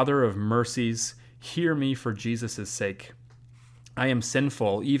says, Father of mercies, hear me for Jesus' sake. I am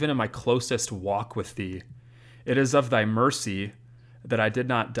sinful, even in my closest walk with thee. It is of thy mercy that I did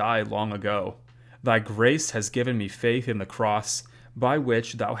not die long ago. Thy grace has given me faith in the cross, by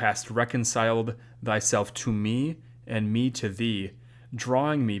which thou hast reconciled thyself to me and me to thee,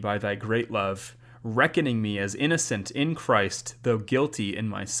 drawing me by thy great love, reckoning me as innocent in Christ, though guilty in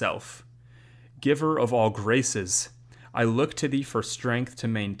myself. Giver of all graces, I look to thee for strength to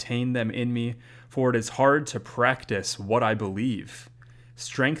maintain them in me, for it is hard to practice what I believe.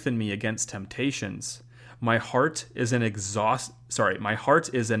 Strengthen me against temptations. My heart is an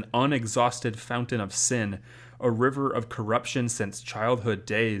unexhausted fountain of sin, a river of corruption since childhood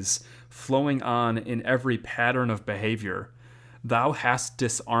days, flowing on in every pattern of behavior. Thou hast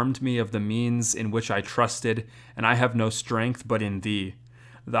disarmed me of the means in which I trusted, and I have no strength but in thee.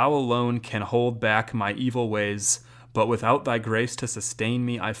 Thou alone can hold back my evil ways, but without thy grace to sustain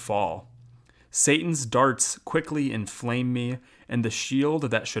me, I fall. Satan's darts quickly inflame me, and the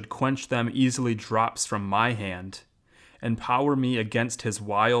shield that should quench them easily drops from my hand. Empower me against his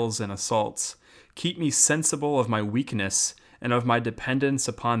wiles and assaults. Keep me sensible of my weakness and of my dependence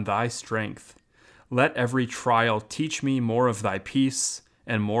upon thy strength. Let every trial teach me more of thy peace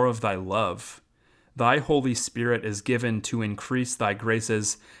and more of thy love. Thy Holy Spirit is given to increase thy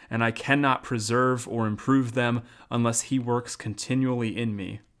graces, and I cannot preserve or improve them unless he works continually in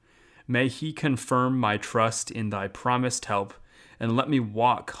me. May he confirm my trust in thy promised help, and let me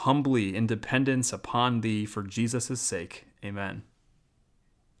walk humbly in dependence upon thee for Jesus' sake. Amen.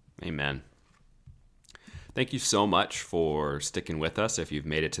 Amen. Thank you so much for sticking with us if you've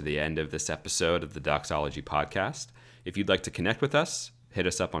made it to the end of this episode of the Doxology Podcast. If you'd like to connect with us, hit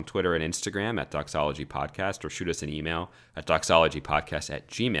us up on Twitter and Instagram at Doxology Podcast, or shoot us an email at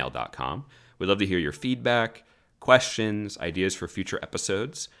doxologypodcast@gmail.com. We'd love to hear your feedback, questions, ideas for future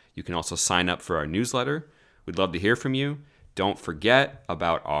episodes. You can also sign up for our newsletter. We'd love to hear from you. Don't forget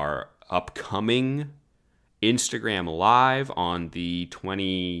about our upcoming Instagram Live on the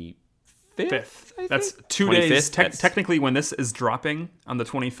 25th. That's 2 days. Technically, when this is dropping on the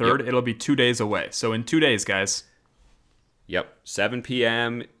 23rd, It'll be 2 days away. So in 2 days, guys. Yep, 7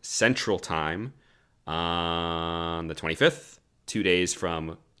 p.m. Central Time on the 25th. 2 days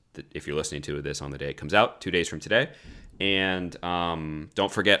from, if you're listening to this on the day it comes out, 2 days from today. And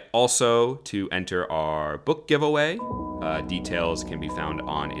don't forget also to enter our book giveaway. Details can be found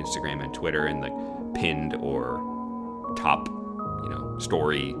on Instagram and Twitter in the pinned or top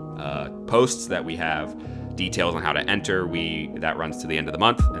story posts that we have. details on how to enter. That runs to the end of the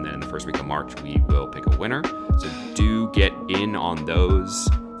month, and then the first week of March we will pick a winner. So do get in on those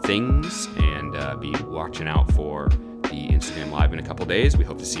things and be watching out for the Instagram Live in a couple days. We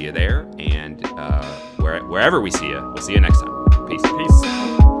hope to see you there, and wherever we see you, we'll see you next time. Peace.